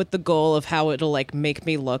not with the goal of how it'll like make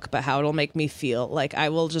me look, but how it'll make me feel. Like I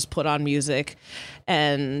will just put on music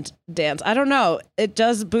and dance. I don't know. It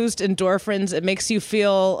does boost endorphins. It makes you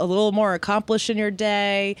feel a little more accomplished in your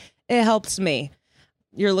day. It helps me.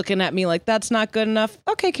 You're looking at me like that's not good enough.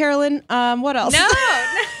 Okay, Carolyn. What else? No.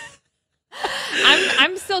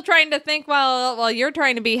 I'm still trying to think while you're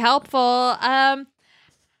trying to be helpful. I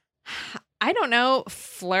don't know,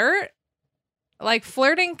 flirt. Like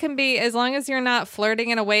flirting can be, as long as you're not flirting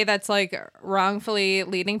in a way that's like wrongfully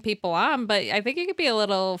leading people on. But I think you could be a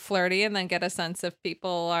little flirty and then get a sense if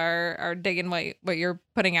people are digging what you're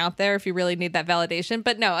putting out there, if you really need that validation.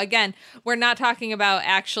 But no, again, we're not talking about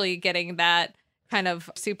actually getting that kind of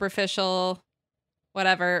superficial,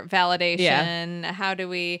 whatever validation. Yeah. How do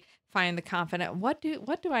we find the confident? What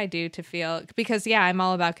do I do to feel? Because I'm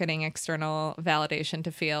all about getting external validation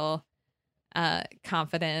to feel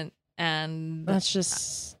confident. And that's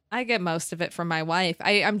just, I get most of it from my wife.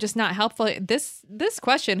 I'm just not helpful. This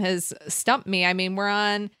question has stumped me. I mean,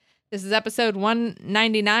 this is episode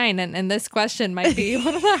 199, and this question might be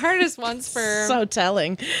one of the hardest ones so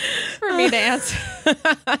telling for me to answer.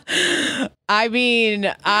 I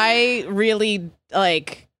mean, I really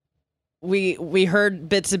like, we heard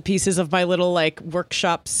bits and pieces of my little like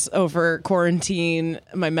workshops over quarantine,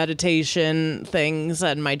 my meditation things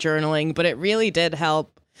and my journaling, but it really did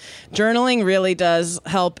help. Journaling really does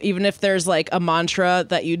help, even if there's like a mantra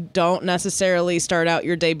that you don't necessarily start out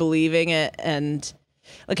your day believing it. And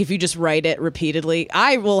like if you just write it repeatedly,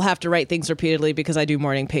 I will have to write things repeatedly because I do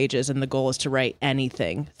morning pages, and the goal is to write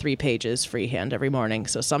anything 3 pages freehand every morning.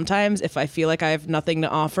 So sometimes if I feel like I have nothing to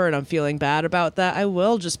offer and I'm feeling bad about that, I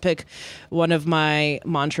will just pick one of my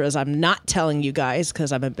mantras. I'm not telling you guys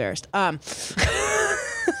because I'm embarrassed.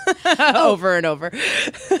 Over and over.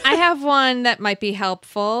 I have one that might be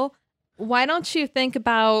helpful. Why don't you think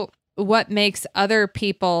about what makes other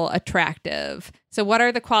people attractive? So what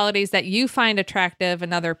are the qualities that you find attractive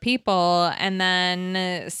in other people? And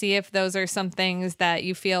then see if those are some things that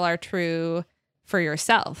you feel are true for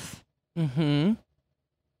yourself. Mm-hmm.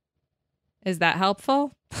 Is that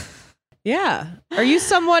helpful? Yeah. Are you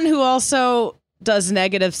someone who also does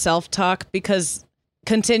negative self-talk? Because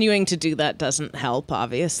continuing to do that doesn't help,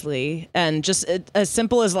 obviously. And just as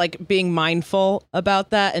simple as like being mindful about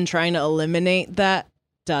that and trying to eliminate that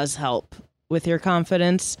does help with your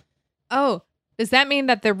confidence. Oh, does that mean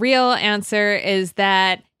that the real answer is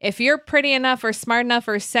that if you're pretty enough or smart enough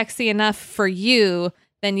or sexy enough for you,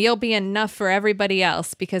 then you'll be enough for everybody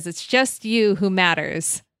else because it's just you who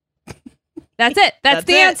matters? That's it. That's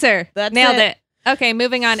the answer. That's Nailed it. Okay,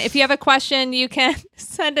 moving on. If you have a question, you can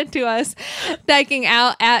send it to us,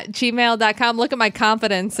 dikingout@gmail.com. Look at my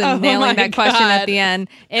confidence in nailing that question at the end.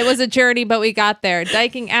 It was a journey, but we got there.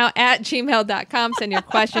 Dikingout@gmail.com. Send your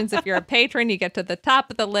questions. If you're a patron, you get to the top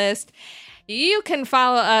of the list. You can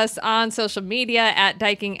follow us on social media at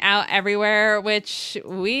Dyking Out Everywhere, which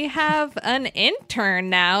we have an intern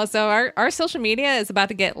now. So our social media is about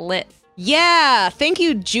to get lit. Yeah, thank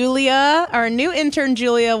you, Julia. Our new intern,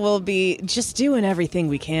 Julia, will be just doing everything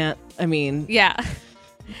we can. I mean, yeah,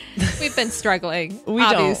 we've been struggling. We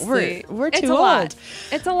obviously. We're It's too a lot. old.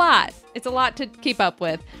 It's a lot. It's a lot to keep up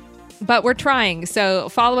with. But we're trying. So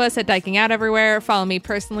follow us at Dyking Out Everywhere. Follow me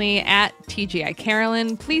personally at TGI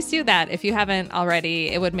Carolyn. Please do that if you haven't already.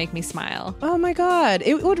 It would make me smile. Oh my God.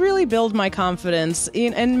 It would really build my confidence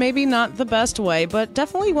and maybe not the best way, but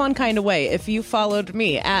definitely one kind of way if you followed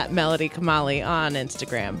me at Melody Kamali on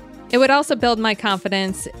Instagram. It would also build my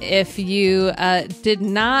confidence if you did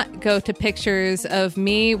not go to pictures of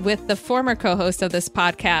me with the former co-host of this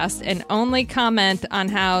podcast and only comment on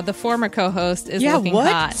how the former co-host is looking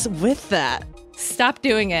hot. What's with that? Stop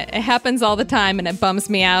doing it. It happens all the time and it bums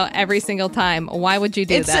me out every single time. Why would you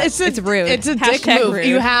do that? It's rude. It's a dick move. Rude.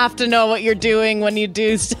 You have to know what you're doing when you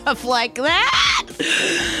do stuff like that.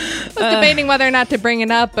 I was debating whether or not to bring it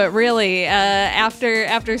up, but really,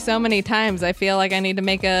 after so many times, I feel like I need to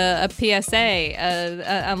make a PSA.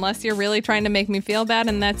 Unless you're really trying to make me feel bad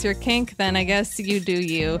and that's your kink, then I guess you do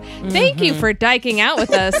you. Thank you for diking out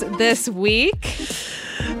with us this week.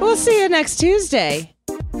 We'll see you next Tuesday.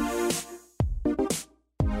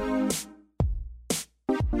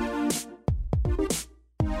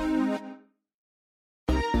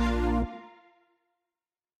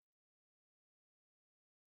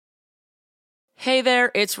 Hey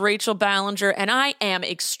there, it's Rachel Ballinger, and I am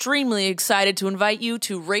extremely excited to invite you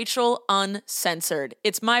to Rachel Uncensored.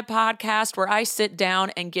 It's my podcast where I sit down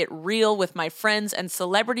and get real with my friends and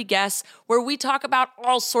celebrity guests, where we talk about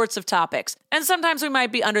all sorts of topics. And sometimes we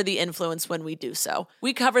might be under the influence when we do so.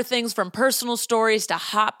 We cover things from personal stories to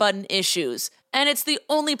hot button issues. And it's the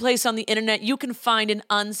only place on the internet you can find an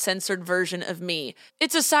uncensored version of me.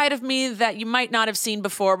 It's a side of me that you might not have seen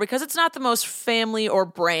before because it's not the most family or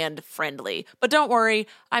brand friendly. But don't worry,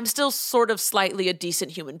 I'm still sort of slightly a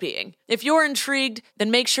decent human being. If you're intrigued, then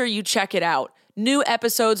make sure you check it out. New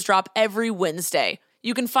episodes drop every Wednesday.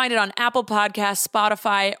 You can find it on Apple Podcasts,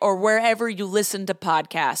 Spotify, or wherever you listen to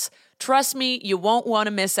podcasts. Trust me, you won't want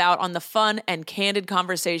to miss out on the fun and candid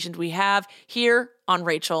conversations we have here on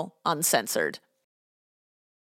Rachel Uncensored.